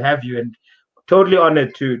grateful to have you and totally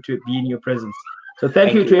honored to be in your presence. So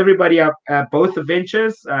thank you to everybody, both the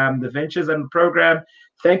ventures and the program.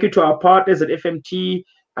 Thank you to our partners at FMT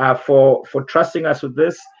for trusting us with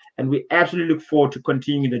this. And we absolutely look forward to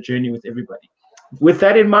continuing the journey with everybody. With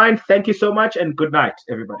that in mind, thank you so much and good night,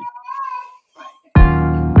 everybody.